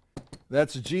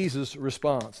 That's Jesus'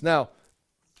 response. Now,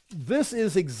 this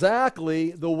is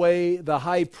exactly the way the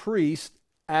high priest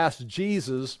asked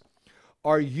Jesus,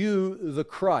 are you the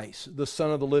Christ, the Son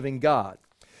of the living God?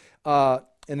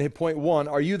 And point one,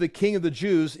 are you the king of the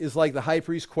Jews, is like the high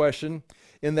priest question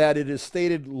in that it is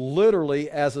stated literally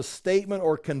as a statement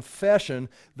or confession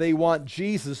they want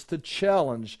Jesus to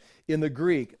challenge in the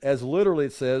Greek. As literally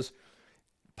it says,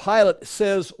 Pilate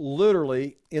says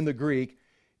literally in the Greek,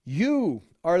 you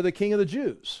are the king of the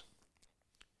Jews.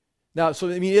 Now, so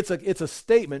I mean, it's a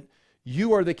statement,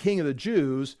 you are the king of the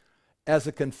Jews, as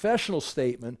a confessional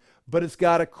statement, but it's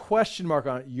got a question mark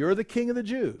on it. You're the king of the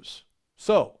Jews.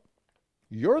 So,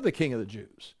 you're the king of the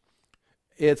Jews.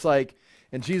 It's like,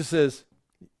 and Jesus says,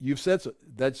 you've said so.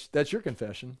 That's your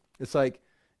confession. It's like,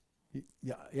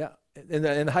 yeah. And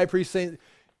the high priest saying,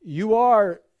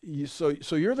 so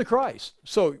you're the Christ.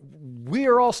 So we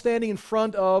are all standing in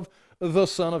front of the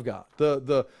Son of God,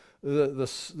 the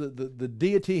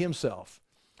deity himself.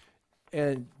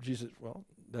 And Jesus, well,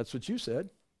 that's what you said.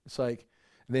 It's like,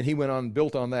 and then he went on and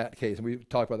built on that case, and we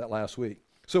talked about that last week.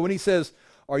 So when he says,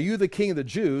 are you the king of the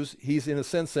Jews? He's in a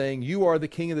sense saying, you are the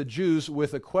king of the Jews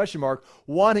with a question mark,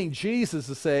 wanting Jesus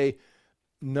to say,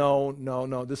 no,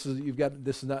 this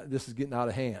is getting out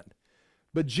of hand.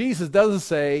 But Jesus doesn't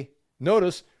say,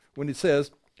 notice when it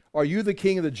says, are you the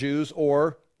king of the Jews?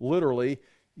 Or literally,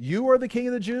 you are the king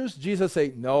of the Jews? Jesus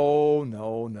say, no,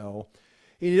 no, no.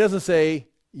 And he doesn't say,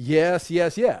 yes,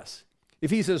 yes, yes.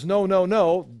 If he says, no, no,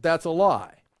 no, that's a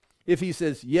lie. If he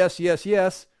says, yes, yes,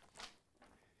 yes,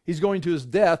 he's going to his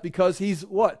death because he's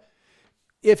what?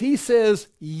 If he says,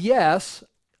 yes,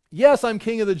 yes, I'm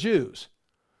king of the Jews.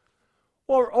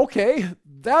 Well, okay,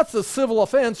 that's a civil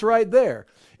offense right there.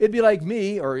 It'd be like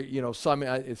me, or, you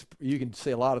can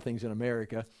say a lot of things in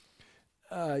America.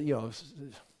 Say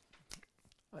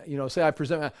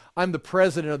I'm the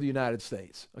president of the United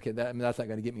States. Okay, that's not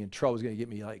going to get me in trouble. It's going to get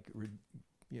me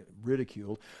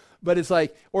ridiculed. But it's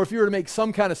like, or if you were to make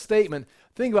some kind of statement,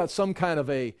 think about some kind of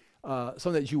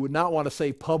something that you would not want to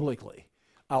say publicly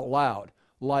out loud,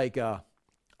 like,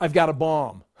 I've got a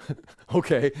bomb.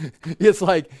 Okay, it's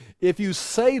like if you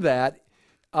say that,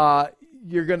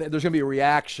 there's going to be a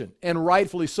reaction, and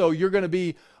rightfully so. You're going to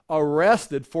be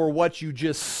arrested for what you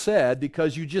just said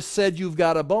because you just said you've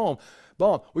got a bomb.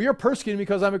 Well, you're persecuting me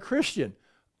because I'm a Christian.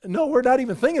 No, we're not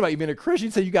even thinking about you being a Christian.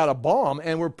 You say you got a bomb,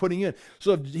 and we're putting you in.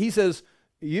 So if he says,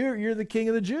 you're the king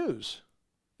of the Jews.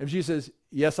 If Jesus says,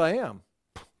 yes, I am.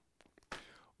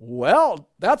 Well,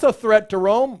 that's a threat to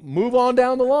Rome. Move on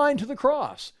down the line to the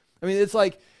cross. I mean, it's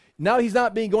like now he's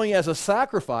not going as a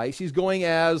sacrifice. He's going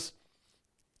as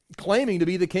claiming to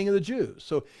be the king of the Jews.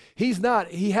 So he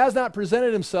has not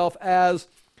presented himself as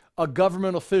a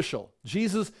government official.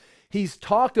 Jesus, he's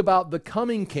talked about the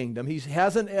coming kingdom. He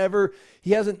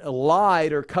hasn't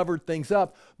lied or covered things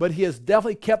up, but he has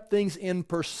definitely kept things in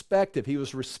perspective. He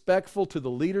was respectful to the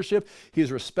leadership. He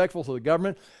was respectful to the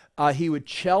government. He would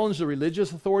challenge the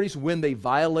religious authorities when they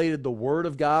violated the word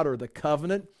of God or the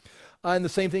covenant. And the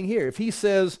same thing here. If he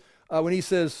says, when he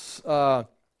says,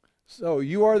 so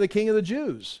you are the king of the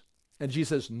Jews, and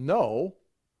Jesus says, no,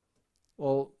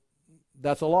 well,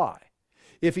 that's a lie.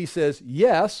 If he says,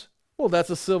 yes, well,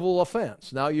 that's a civil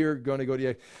offense. Now you're going to go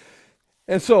to...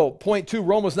 And so, point 2,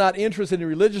 Rome was not interested in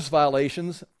religious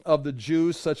violations of the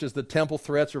Jews, such as the temple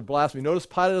threats or blasphemy. Notice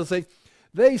Pilate will say,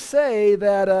 they say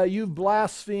that you've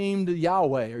blasphemed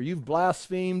Yahweh, or you've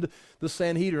blasphemed the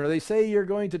Sanhedrin, or they say you're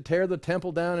going to tear the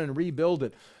temple down and rebuild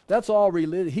it. That's all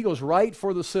religious. He goes right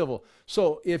for the civil.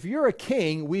 So if you're a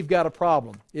king, we've got a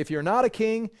problem. If you're not a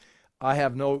king, I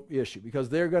have no issue, because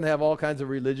they're going to have all kinds of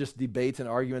religious debates and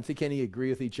arguments. They can't even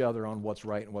agree with each other on what's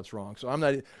right and what's wrong. So I'm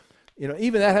not,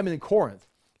 even that happened in Corinth.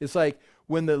 It's like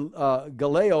when the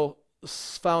Gallio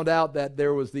found out that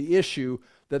there was the issue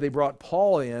that they brought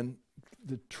Paul in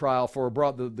the trial for,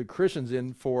 brought the Christians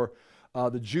in for,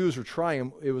 the Jews were trying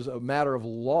him. It was a matter of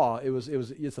law.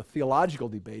 It's a theological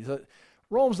debate.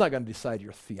 Rome's not going to decide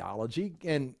your theology,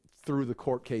 and threw the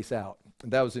court case out.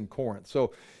 And that was in Corinth.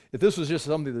 So if this was just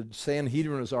something the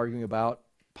Sanhedrin was arguing about,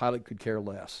 Pilate could care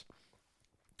less.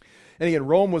 And again,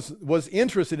 Rome was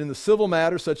interested in the civil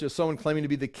matters, such as someone claiming to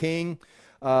be the king.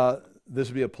 This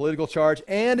would be a political charge,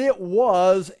 and it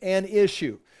was an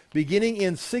issue. Beginning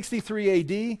in 63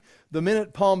 AD, the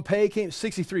minute Pompey came,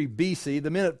 63 BC, the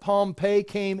minute Pompey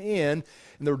came in,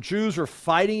 and the Jews were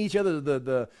fighting each other,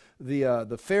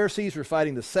 the Pharisees were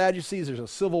fighting the Sadducees. There's a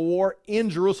civil war in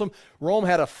Jerusalem. Rome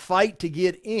had a fight to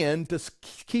get in to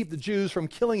keep the Jews from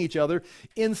killing each other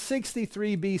in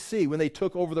 63 BC when they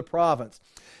took over the province.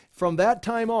 From that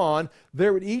time on,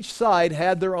 each side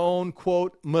had their own,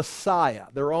 quote, Messiah,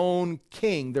 their own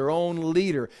king, their own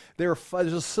leader. There's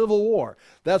a civil war.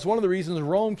 That's one of the reasons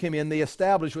Rome came in. They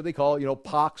established what they call,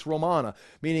 Pax Romana,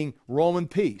 meaning Roman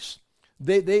peace.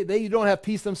 They don't have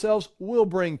peace themselves. We'll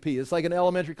bring peace. It's like an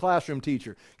elementary classroom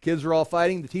teacher. Kids are all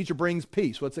fighting. The teacher brings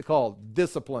peace. What's it called?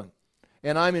 Discipline.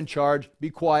 And I'm in charge. Be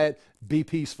quiet. Be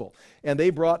peaceful. And they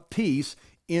brought peace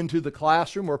into the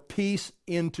classroom, or peace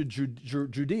into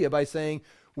Judea, by saying,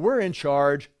 we're in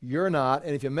charge, you're not,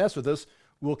 and if you mess with us,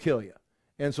 we'll kill you.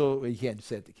 And so you can't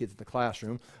say it to kids in the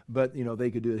classroom, but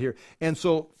they could do it here. And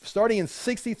so starting in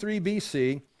 63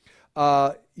 BC,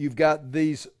 you've got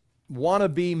these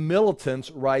wannabe militants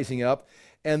rising up,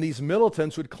 and these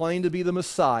militants would claim to be the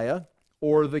Messiah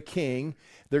or the king.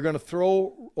 They're going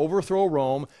to overthrow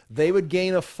Rome. They would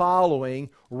gain a following.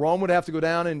 Rome would have to go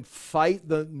down and fight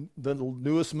the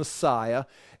newest Messiah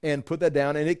and put that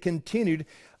down. And it continued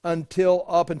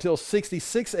up until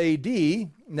 66 AD.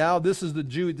 Now this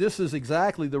is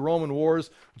exactly the Roman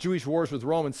wars, Jewish wars with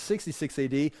Rome in 66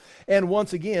 AD. And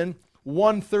once again,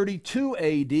 132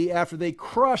 AD, after they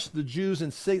crushed the Jews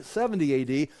in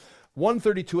 70 AD.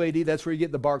 132 AD, that's where you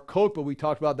get the Bar Kokhba. We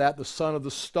talked about that, the son of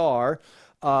the star.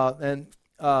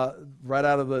 Right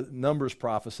out of the Numbers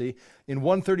prophecy. In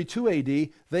 132 AD,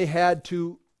 they had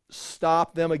to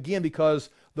stop them again because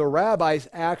the rabbis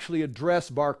actually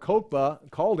addressed Bar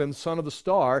Kokhba, called him son of the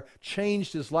star,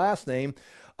 changed his last name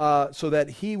so that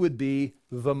he would be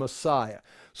the Messiah.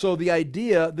 So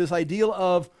this ideal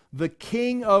of the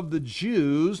King of the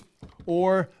Jews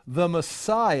or the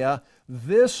Messiah,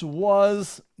 this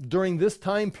was, during this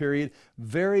time period,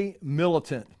 very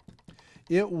militant.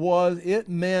 It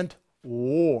meant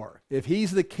war. If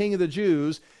he's the King of the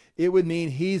Jews, it would mean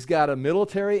he's got a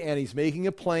military and he's making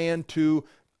a plan to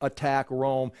attack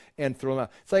Rome and throw them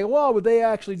out. It's like, well, would they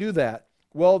actually do that?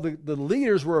 Well, the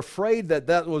leaders were afraid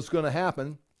that was going to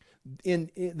happen.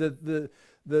 The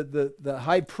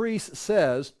high priest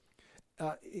says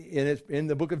in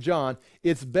the book of John,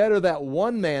 it's better that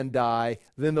one man die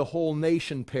than the whole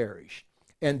nation perish.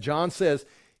 And John says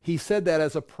he said that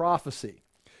as a prophecy,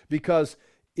 because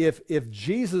if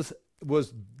Jesus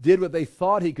did what they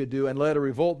thought he could do and led a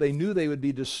revolt, they knew they would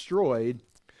be destroyed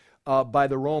by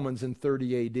the Romans in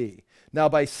 30 AD. Now,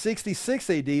 by 66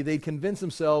 AD, they'd convinced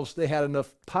themselves they had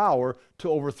enough power to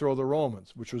overthrow the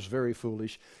Romans, which was very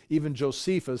foolish. Even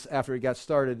Josephus, after it got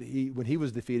started, when he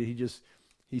was defeated,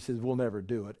 he says, we'll never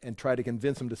do it, and tried to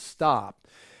convince them to stop.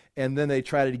 And then they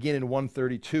tried it again in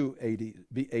 132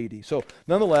 AD. So,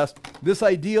 nonetheless, this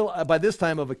ideal, by this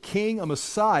time, of a king, a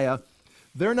Messiah,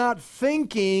 they're not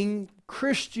thinking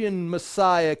Christian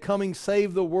Messiah coming,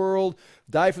 save the world,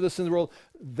 die for the sins of the world.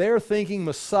 They're thinking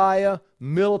Messiah,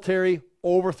 military,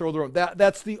 overthrow the Rome.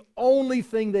 That's the only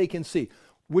thing they can see,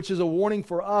 which is a warning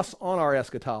for us on our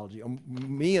eschatology,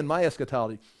 me and my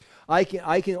eschatology. I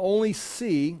can only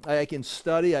see, I can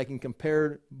study, I can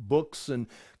compare books and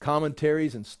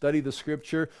commentaries and study the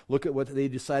scripture, look at what they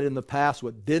decided in the past,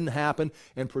 what didn't happen,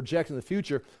 and project in the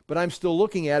future, but I'm still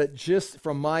looking at it just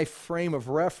from my frame of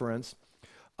reference.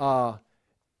 And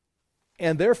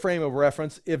their frame of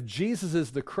reference, if Jesus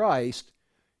is the Christ,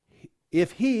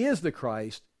 if he is the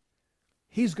Christ,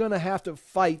 he's going to have to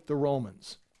fight the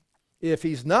Romans. If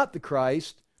he's not the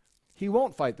Christ, he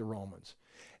won't fight the Romans.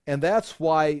 And that's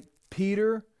why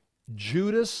Peter,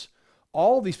 Judas,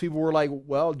 all these people were like,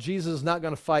 well, Jesus is not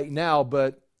going to fight now,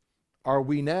 but are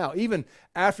we now? Even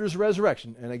after his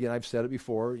resurrection, and again, I've said it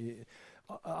before,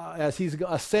 as he's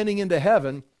ascending into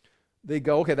heaven, they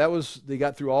go, okay, they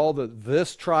got through all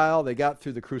this trial, they got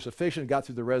through the crucifixion, got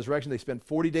through the resurrection, they spent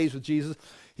 40 days with Jesus.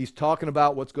 He's talking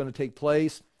about what's going to take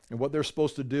place and what they're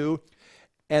supposed to do.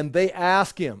 And they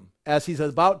ask him, as he's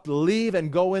about to leave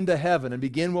and go into heaven and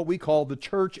begin what we call the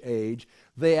church age,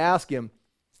 they ask him,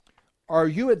 are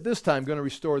you at this time going to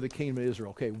restore the kingdom of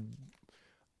Israel? Okay,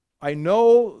 I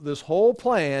know this whole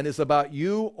plan is about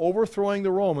you overthrowing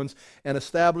the Romans and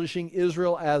establishing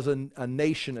Israel as a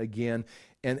nation again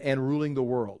and ruling the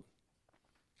world.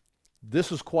 This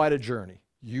was quite a journey.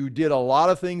 You did a lot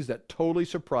of things that totally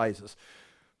surprised us,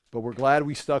 but we're glad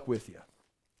we stuck with you.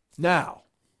 Now,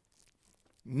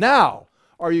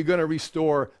 are you going to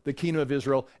restore the kingdom of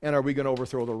Israel, and are we going to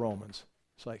overthrow the Romans?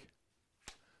 It's like,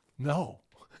 no.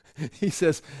 He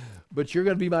says, but you're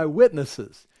going to be my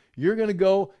witnesses. You're going to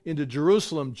go into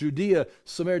Jerusalem, Judea,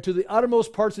 Samaria, to the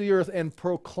uttermost parts of the earth and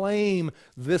proclaim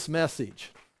this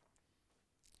message.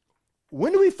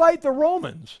 When do we fight the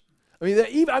Romans?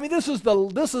 This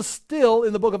is still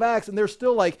in the book of Acts, and they're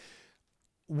still like,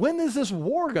 when is this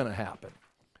war going to happen?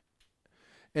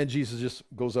 And Jesus just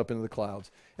goes up into the clouds.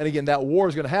 And again, that war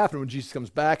is going to happen when Jesus comes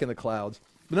back in the clouds.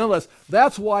 But nonetheless,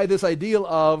 that's why this ideal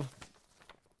of,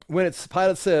 when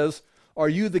Pilate says, are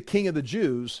you the king of the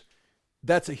Jews?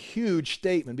 That's a huge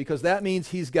statement, because that means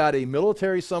he's got a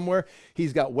military somewhere,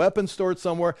 he's got weapons stored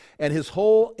somewhere, and his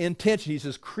whole intention, he's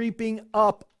just creeping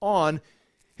up on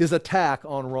his attack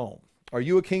on Rome. Are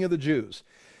you a king of the Jews?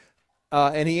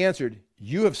 And he answered,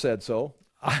 you have said so.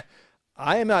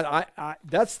 I am not.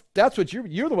 That's what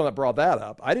you're the one that brought that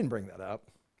up. I didn't bring that up.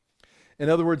 In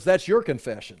other words, that's your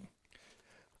confession.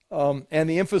 And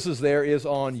the emphasis there is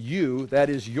on you. That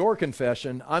is your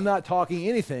confession. I'm not talking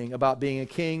anything about being a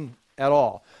king at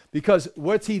all. Because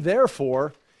what's he there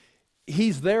for?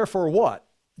 He's there for what?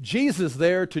 Jesus is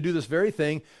there to do this very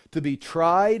thing, to be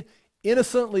tried,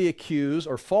 innocently accused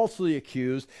or falsely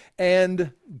accused,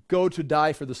 and go to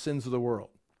die for the sins of the world.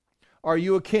 Are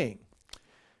you a king?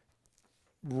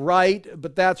 Right,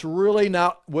 but that's really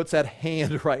not what's at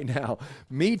hand right now.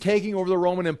 Me taking over the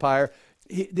Roman Empire,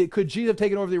 could Jesus have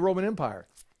taken over the Roman Empire?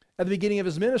 At the beginning of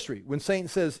his ministry, when Satan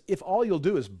says, if all you'll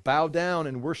do is bow down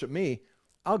and worship me,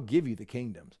 I'll give you the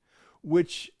kingdoms.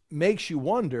 Which makes you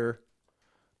wonder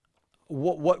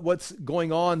what's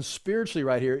going on spiritually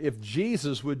right here. If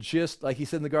Jesus would just, like he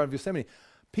said in the Garden of Gethsemane,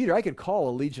 Peter, I could call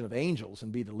a legion of angels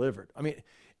and be delivered.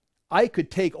 I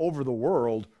could take over the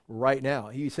world right now.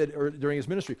 He said during his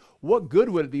ministry, what good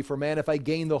would it be for man if I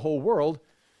gained the whole world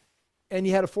and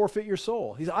you had to forfeit your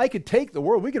soul? He said, I could take the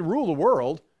world, we could rule the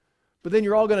world, but then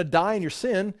you're all going to die in your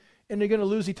sin, and you're going to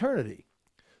lose eternity.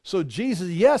 So Jesus,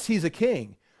 yes, he's a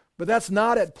king, but that's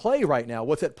not at play right now.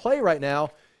 What's at play right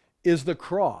now is the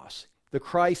cross. The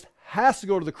Christ has to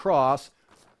go to the cross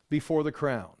before the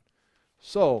crown.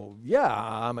 So, yeah,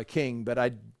 I'm a king, but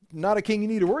I'm not a king you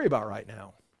need to worry about right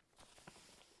now.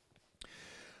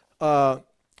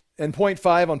 And point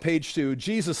 5 on page 2,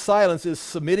 Jesus' silence is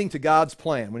submitting to God's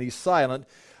plan. When he's silent,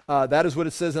 that is what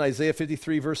it says in Isaiah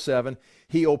 53, verse 7.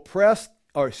 He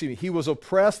was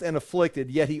oppressed and afflicted,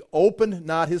 yet he opened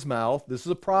not his mouth. This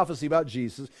is a prophecy about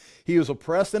Jesus. He was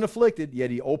oppressed and afflicted,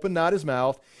 yet he opened not his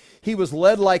mouth. He was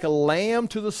led like a lamb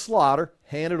to the slaughter,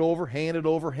 handed over, handed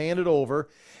over, handed over.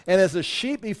 And as a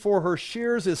sheep before her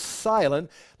shears is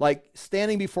silent, like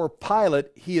standing before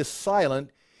Pilate, he is silent.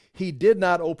 He did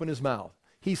not open his mouth.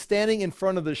 He's standing in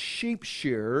front of the sheep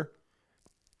shearer,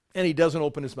 and he doesn't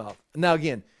open his mouth. Now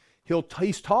again,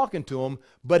 he's talking to him,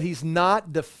 but he's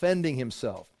not defending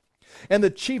himself. And the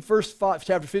chief,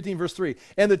 chapter 15, verse 3,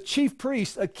 and the chief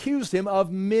priest accused him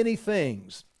of many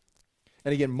things.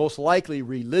 And again, most likely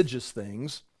religious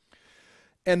things.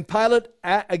 And Pilate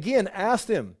again asked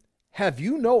him, have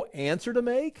you no answer to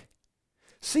make?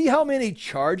 See how many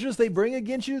charges they bring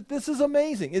against you? This is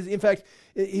amazing. In fact,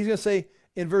 he's going to say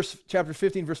in chapter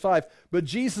 15, verse 5, but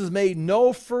Jesus made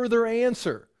no further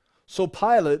answer. So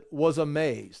Pilate was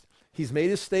amazed. He's made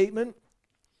his statement,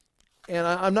 and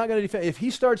I'm not going to defend. If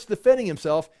he starts defending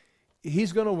himself,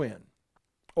 he's going to win.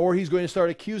 Or he's going to start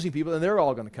accusing people, and they're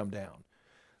all going to come down.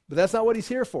 But that's not what he's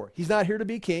here for. He's not here to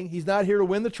be king. He's not here to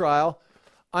win the trial.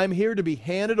 I'm here to be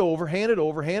handed over, handed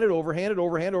over, handed over, handed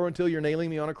over, handed over until you're nailing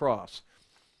me on a cross.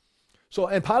 So,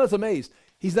 and Pilate's amazed.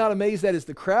 He's not amazed at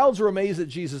the crowds were amazed at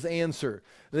Jesus' answer.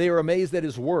 They were amazed at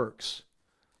his works.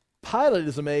 Pilate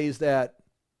is amazed at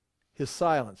his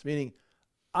silence, meaning,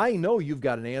 I know you've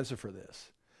got an answer for this.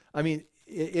 I mean,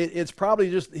 it's probably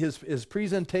just his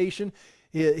presentation,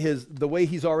 the way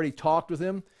he's already talked with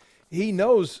him. He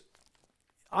knows,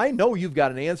 I know you've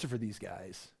got an answer for these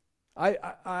guys.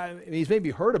 He's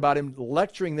maybe heard about him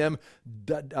lecturing them,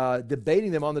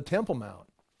 debating them on the Temple Mount.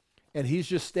 And he's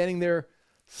just standing there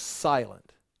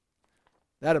silent.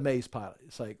 That amazed Pilate.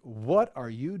 It's like, what are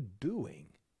you doing?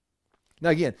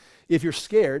 Now again, if you're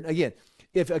scared, again,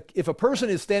 if a person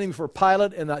is standing before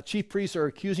Pilate and the chief priests are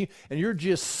accusing you, and you're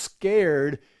just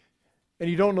scared and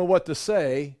you don't know what to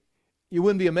say, you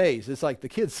wouldn't be amazed. It's like the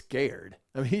kid's scared.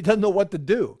 I mean, he doesn't know what to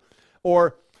do.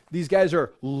 Or these guys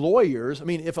are lawyers. I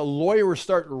mean, if a lawyer were to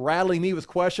start rattling me with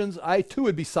questions, I too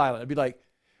would be silent. I'd be like,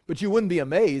 but you wouldn't be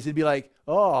amazed. It'd be like,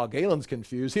 oh, Galen's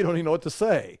confused. He don't even know what to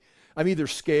say. I'm either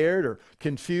scared or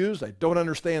confused. I don't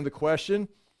understand the question.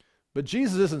 But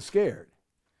Jesus isn't scared.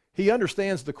 He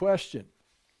understands the question.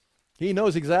 He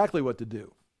knows exactly what to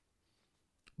do.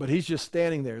 But he's just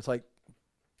standing there. It's like,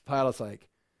 Pilate's like,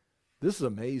 this is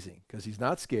amazing because he's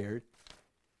not scared.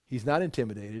 He's not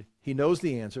intimidated. He knows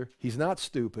the answer. He's not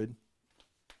stupid.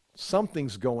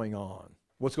 Something's going on.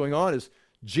 What's going on is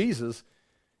Jesus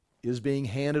is being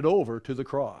handed over to the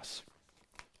cross.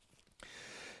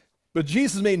 But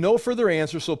Jesus made no further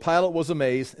answer, so Pilate was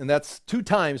amazed, and that's 2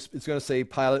 times it's going to say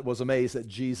Pilate was amazed at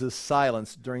Jesus'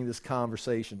 silence during this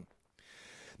conversation.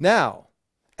 Now,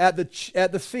 at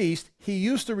the feast, he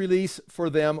used to release for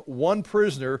them one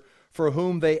prisoner for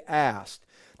whom they asked.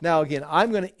 Now, again,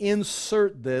 I'm going to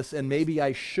insert this, and maybe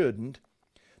I shouldn't.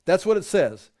 That's what it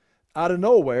says. Out of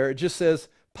nowhere, it just says,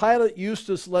 Pilate used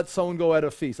to let someone go at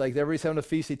a feast. Like everybody's having a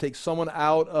feast, he'd take someone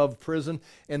out of prison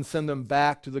and send them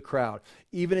back to the crowd.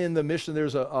 Even in the mission,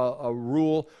 there's a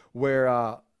rule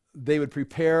where they would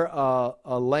prepare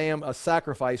a lamb, a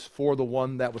sacrifice for the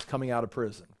one that was coming out of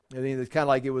prison. I mean, it's kind of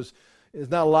like there's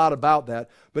not a lot about that,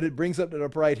 but it brings it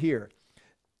up right here.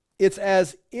 It's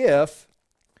as if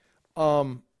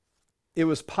it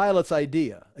was Pilate's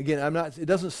idea. Again, it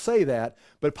doesn't say that,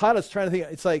 but Pilate's trying to think,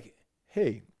 it's like,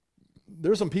 hey,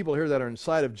 there's some people here that are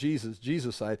inside of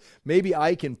Jesus' side. Maybe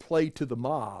I can play to the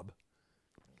mob.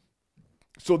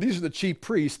 So these are the chief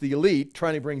priests, the elite,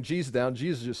 trying to bring Jesus down.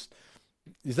 Jesus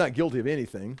he's not guilty of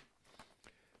anything.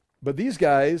 But these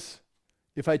guys,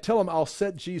 if I tell them I'll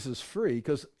set Jesus free,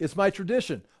 because it's my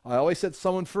tradition, I always set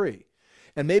someone free.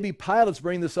 And maybe Pilate's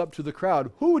bringing this up to the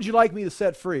crowd. Who would you like me to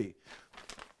set free?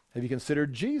 Have you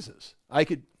considered Jesus?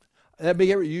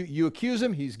 You accuse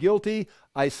him, he's guilty,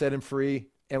 I set him free,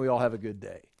 and we all have a good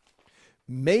day.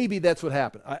 Maybe that's what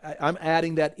happened. I'm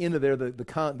adding that into there,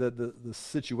 the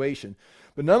situation.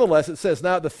 But nonetheless, it says,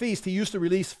 now at the feast, he used to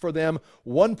release for them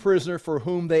one prisoner for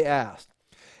whom they asked.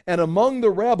 And among the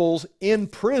rebels in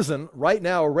prison, right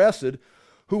now arrested,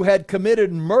 who had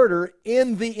committed murder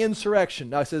in the insurrection.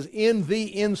 Now it says in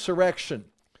the insurrection.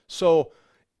 So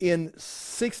in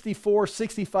 64,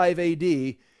 65 AD,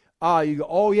 you go,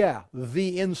 oh yeah,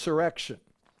 the insurrection.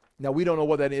 Now, we don't know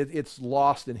what that is. It's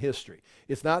lost in history.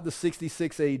 It's not the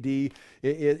 66 AD.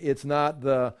 It's not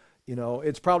the,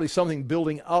 it's probably something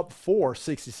building up for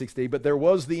 66 AD, but there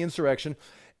was the insurrection,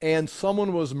 and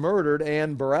someone was murdered,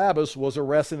 and Barabbas was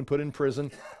arrested and put in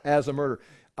prison as a murderer.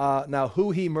 Now,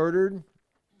 who he murdered,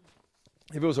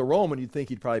 if it was a Roman, you'd think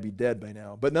he'd probably be dead by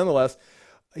now. But nonetheless,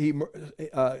 he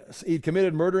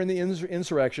committed murder in the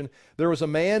insurrection. There was a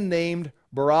man named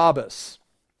Barabbas.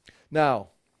 Now,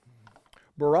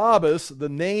 Barabbas, the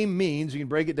name means, you can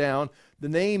break it down, the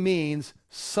name means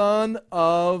son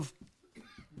of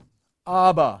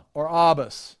Abba, or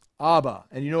Abbas. Abba.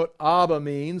 And you know what Abba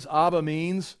means? Abba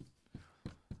means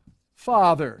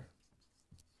father.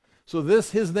 So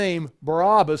his name,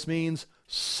 Barabbas, means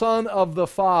son of the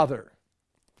Father.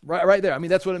 Right there. I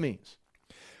mean, that's what it means.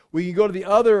 We can go to the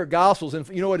other Gospels, and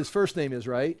you know what his first name is,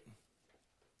 right?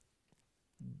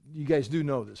 You guys do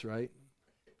know this, right?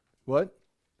 What?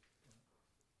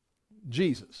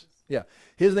 Jesus. Yeah.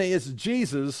 His name is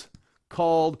Jesus,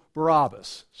 called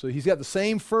Barabbas. So he's got the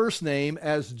same first name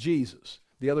as Jesus.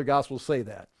 The other Gospels say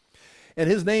that. And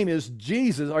his name is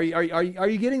Jesus. Are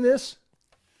you getting this?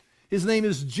 His name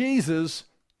is Jesus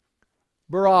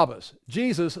Barabbas.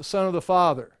 Jesus, son of the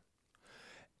Father.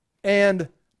 And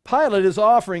Pilate is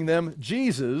offering them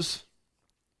Jesus,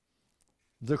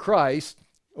 the Christ,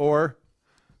 or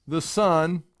the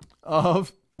Son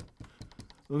of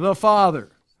the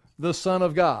Father, the Son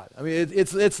of God. I mean,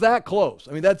 it's that close.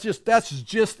 I mean, that's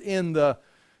just in the,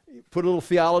 put a little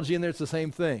theology in there, it's the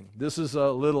same thing. This is a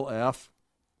little f.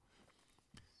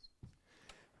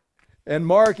 And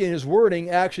Mark, in his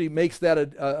wording, actually makes that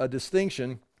a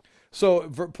distinction. So,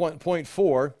 point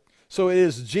 4, so it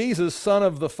is Jesus, son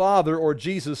of the Father, or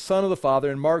Jesus, son of the Father,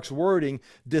 and Mark's wording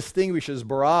distinguishes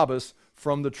Barabbas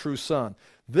from the true son.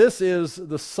 This is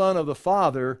the son of the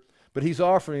Father, but he's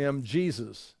offering them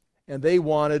Jesus, and they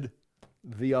wanted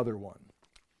the other one.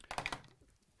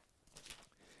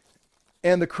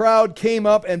 And the crowd came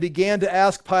up and began to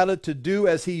ask Pilate to do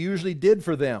as he usually did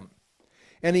for them.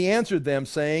 And he answered them,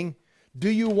 saying, "Do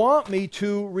you want me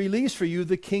to release for you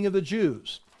the King of the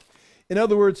Jews?" In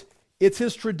other words, it's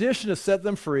his tradition to set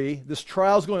them free. This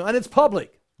trial's going on, and it's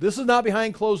public. This is not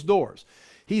behind closed doors.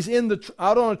 He's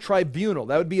out on a tribunal.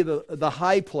 That would be the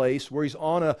high place where he's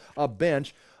on a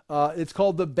bench. It's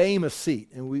called the Bema seat,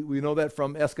 and we know that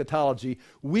from eschatology.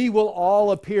 We will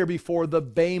all appear before the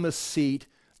Bema seat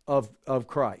of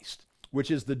Christ, which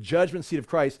is the judgment seat of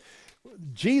Christ.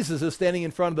 Jesus is standing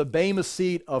in front of the Bema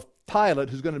seat of Pilate,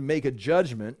 who's going to make a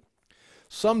judgment.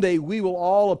 Someday we will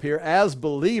all appear, as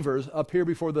believers, appear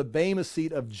before the Bema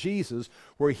seat of Jesus,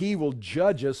 where he will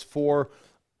judge us for,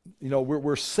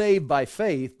 we're saved by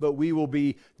faith, but we will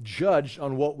be judged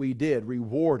on what we did,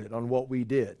 rewarded on what we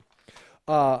did.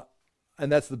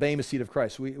 And that's the Bema seat of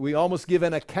Christ. We almost give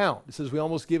an account. It says we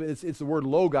almost give, it's the word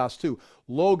logos too.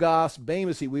 Logos,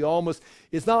 Bema seat.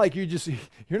 It's not like you're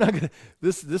not going to,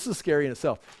 this is scary in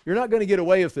itself. You're not going to get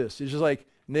away with this. It's just like,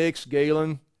 Nix,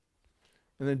 Galen,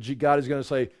 and then God is going to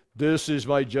say, "This is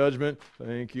my judgment,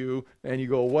 thank you," and you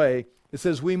go away. It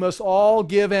says we must all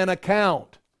give an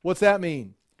account. What's that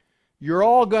mean? You're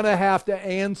all going to have to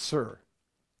answer,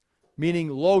 meaning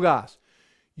logos.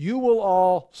 You will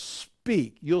all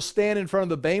speak. You'll stand in front of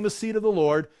the Bema seat of the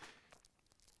Lord,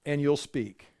 and you'll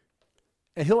speak.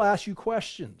 And he'll ask you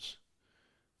questions.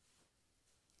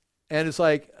 And it's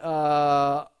like,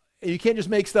 you can't just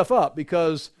make stuff up,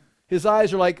 because his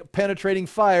eyes are like penetrating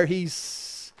fire.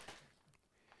 It's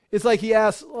like he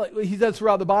asks, he does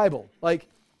throughout the Bible, like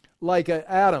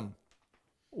Adam.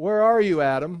 "Where are you,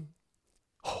 Adam?"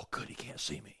 "Oh, good, he can't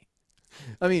see me."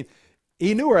 I mean,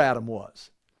 he knew where Adam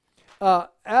was.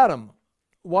 "Adam,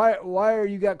 why are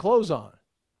you got clothes on?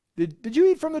 Did you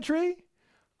eat from the tree?"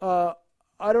 "I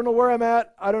don't know where I'm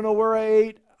at. I don't know where I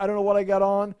ate. I don't know what I got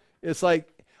on." It's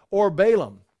like, or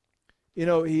Balaam.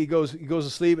 He goes to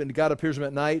sleep, and God appears to him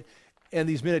at night, and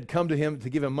these men had come to him to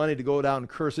give him money to go down and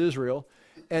curse Israel.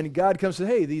 And God comes and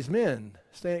says, "Hey, these men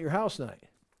staying at your house tonight,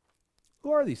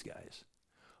 who are these guys?"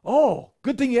 "Oh,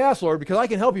 good thing you asked, Lord, because I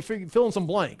can help you fill in some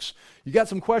blanks. You got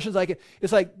some questions I can."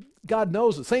 It's like God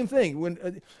knows it. Same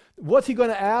thing. What's he going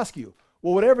to ask you?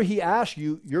 Well, whatever he asks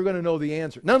you, you're going to know the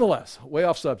answer. Nonetheless, way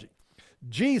off subject.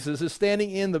 Jesus is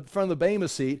standing in the front of the Bema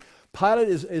seat. Pilate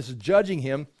is judging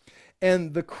him,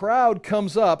 and the crowd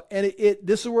comes up, and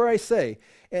this is where I say,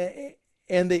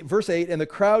 verse 8, and the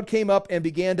crowd came up and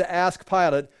began to ask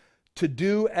Pilate to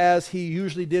do as he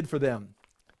usually did for them.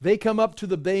 They come up to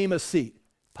the Bema seat.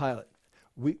 "Pilate,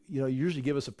 you usually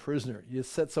give us a prisoner. You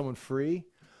just set someone free.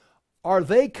 Are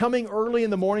they coming early in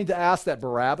the morning to ask that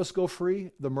Barabbas go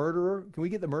free, the murderer? Can we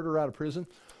get the murderer out of prison?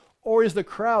 Or is the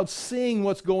crowd seeing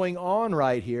what's going on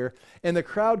right here, and the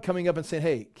crowd coming up and saying,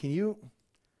 hey, can you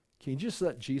just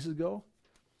let Jesus go?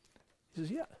 He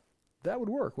says, yeah, that would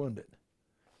work, wouldn't it?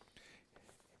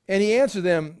 And he answered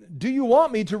them, do you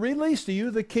want me to release to you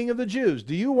the king of the Jews?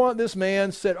 Do you want this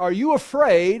man said, are you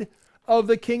afraid of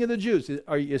the king of the Jews?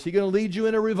 Is he going to lead you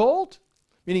in a revolt?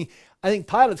 Meaning, I think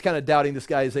Pilate's kind of doubting this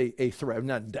guy is a threat. He's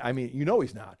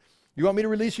not. You want me to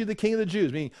release you the king of the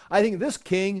Jews? Meaning, I think this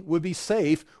king would be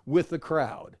safe with the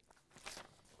crowd.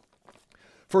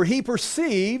 For he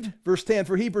perceived, verse 10,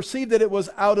 for he perceived that it was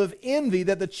out of envy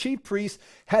that the chief priests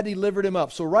had delivered him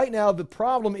up. So right now the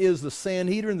problem is the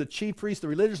Sanhedrin, the chief priests, the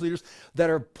religious leaders that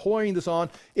are pouring this on.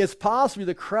 It's possibly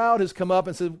the crowd has come up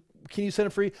and said, can you set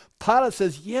him free? Pilate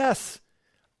says, yes,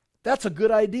 that's a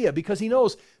good idea, because he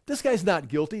knows this guy's not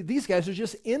guilty. These guys are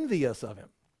just envious of him.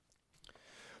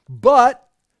 But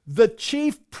the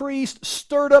chief priest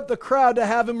stirred up the crowd to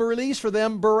have him release for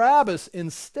them Barabbas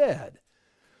instead.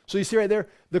 So you see right there,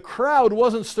 the crowd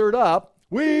wasn't stirred up.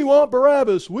 We want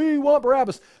Barabbas. We want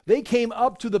Barabbas. They came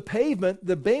up to the pavement,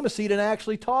 the Bema seat, and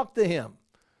actually talked to him,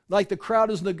 like the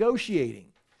crowd is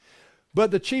negotiating.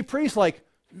 But the chief priest's like,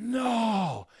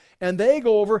 no. And they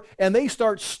go over and they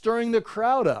start stirring the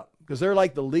crowd up, because they're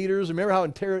like the leaders. Remember how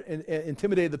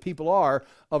intimidated the people are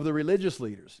of the religious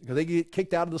leaders, because they get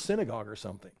kicked out of the synagogue or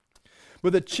something.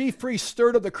 But the chief priest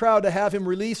stirred up the crowd to have him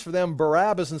release for them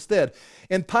Barabbas instead.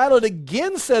 And Pilate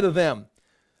again said to them,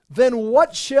 then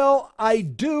what shall I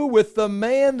do with the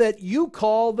man that you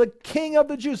call the king of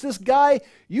the Jews? This guy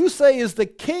you say is the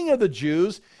king of the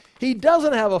Jews. He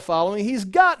doesn't have a following. He's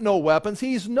got no weapons.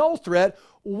 He's no threat.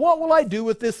 What will I do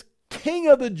with this king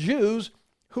of the Jews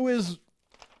who is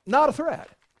not a threat?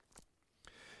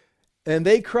 And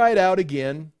they cried out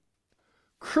again,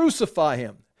 crucify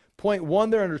him. Point 1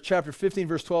 there under chapter 15,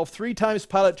 verse 12. 3 times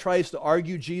Pilate tries to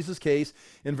argue Jesus' case.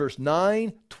 In verse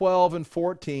 9, 12, and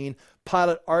 14,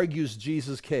 Pilate argues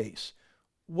Jesus' case.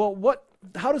 Well,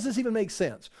 how does this even make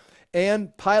sense?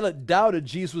 And Pilate doubted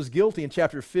Jesus was guilty in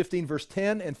chapter 15, verse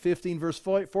 10, and 15, verse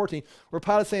 14, where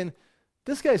Pilate's saying,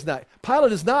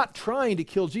 Pilate is not trying to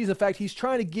kill Jesus. In fact, he's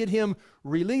trying to get him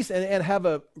released and have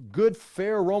a good,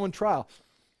 fair Roman trial.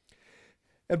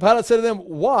 And Pilate said to them,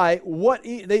 why?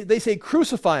 They say,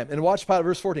 crucify him. And watch Pilate,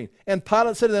 verse 14. And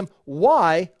Pilate said to them,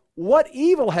 why? What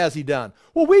evil has he done?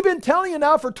 Well, we've been telling you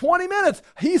now for 20 minutes.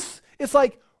 It's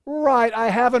like, right,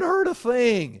 I haven't heard a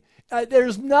thing.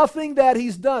 There's nothing that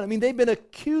he's done. I mean, they've been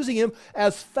accusing him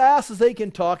as fast as they can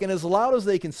talk and as loud as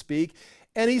they can speak.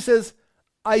 And he says,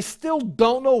 I still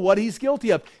don't know what he's guilty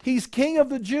of. He's king of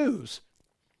the Jews,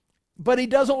 but he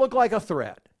doesn't look like a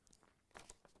threat.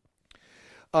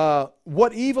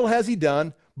 What evil has he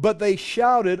done? But they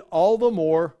shouted all the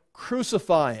more,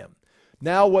 crucify him.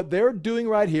 Now what they're doing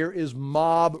right here is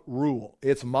mob rule.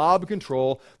 It's mob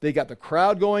control. They got the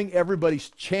crowd going. Everybody's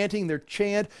chanting their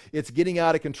chant. It's getting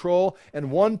out of control.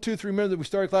 And 1, 2, 3, remember that we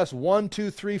started class 1,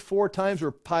 2, 3, 4 times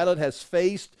where Pilate has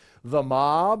faced the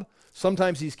mob.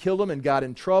 Sometimes he's killed them and got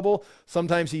in trouble.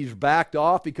 Sometimes he's backed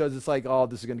off because it's like, oh,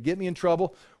 this is going to get me in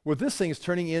trouble. Well, this thing is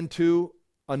turning into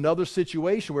another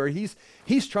situation where he's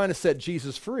trying to set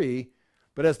Jesus free,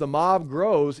 but as the mob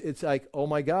grows, it's like, oh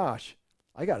my gosh,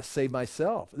 I got to save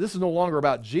myself. This is no longer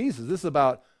about Jesus. This is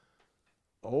about,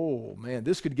 oh man,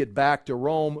 this could get back to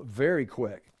Rome very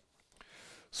quick.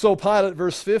 So Pilate,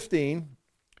 verse 15,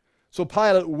 so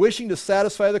Pilate, wishing to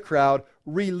satisfy the crowd,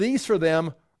 released for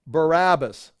them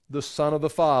Barabbas, the son of the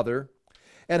Father,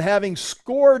 and having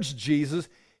scourged Jesus,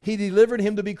 he delivered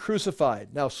him to be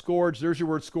crucified. Now, scourged, there's your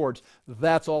word scourged.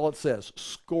 That's all it says.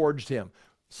 Scourged him.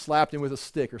 Slapped him with a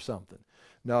stick or something.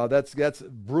 No, that's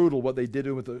brutal what they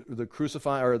did with the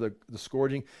crucifying or the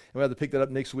scourging. And we'll have to pick that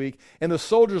up next week. And the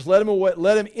soldiers led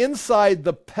him inside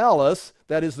the palace,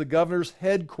 that is the governor's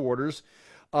headquarters,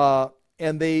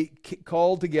 and they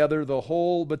called together the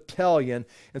whole battalion.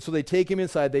 And so they take him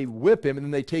inside, they whip him, and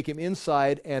then they take him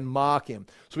inside and mock him.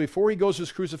 So before he goes to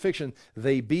his crucifixion,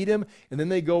 they beat him, and then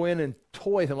they go in and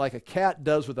toy him like a cat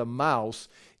does with a mouse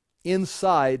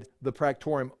inside the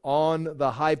Praetorium on the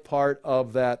high part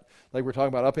of that, like we're talking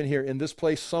about up in here, in this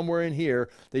place somewhere in here.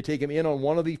 They take him in on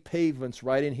one of the pavements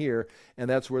right in here, and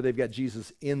that's where they've got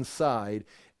Jesus inside,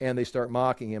 and they start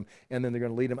mocking him, and then they're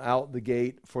going to lead him out the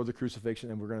gate for the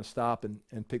crucifixion, and we're going to stop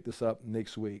and pick this up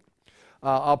next week.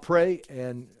 I'll pray,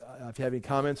 and if you have any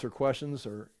comments or questions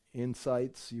or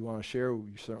insights you want to share,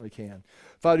 you certainly can.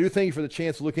 Father, I do thank you for the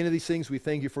chance to look into these things. We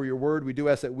thank you for your word. We do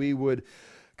ask that we would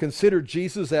consider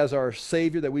Jesus as our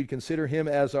Savior, that we'd consider him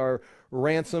as our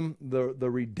ransom, the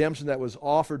redemption that was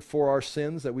offered for our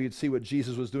sins, that we would see what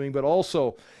Jesus was doing, but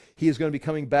also he is going to be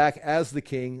coming back as the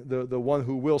king, the one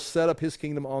who will set up his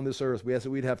kingdom on this earth. We ask that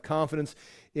we'd have confidence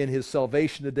in his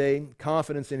salvation today,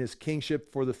 confidence in his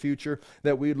kingship for the future,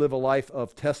 that we'd live a life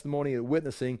of testimony and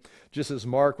witnessing, just as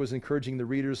Mark was encouraging the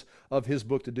readers of his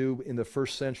book to do in the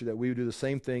first century, that we would do the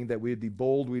same thing, that we'd be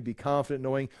bold, we'd be confident,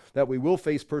 knowing that we will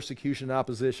face persecution and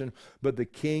opposition, but the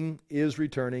king is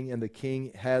returning and the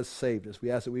king has saved us. We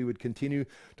ask that we would continue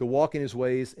to walk in his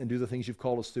ways and do the things you've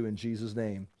called us to in Jesus'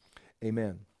 name.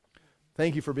 Amen.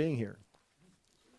 Thank you for being here.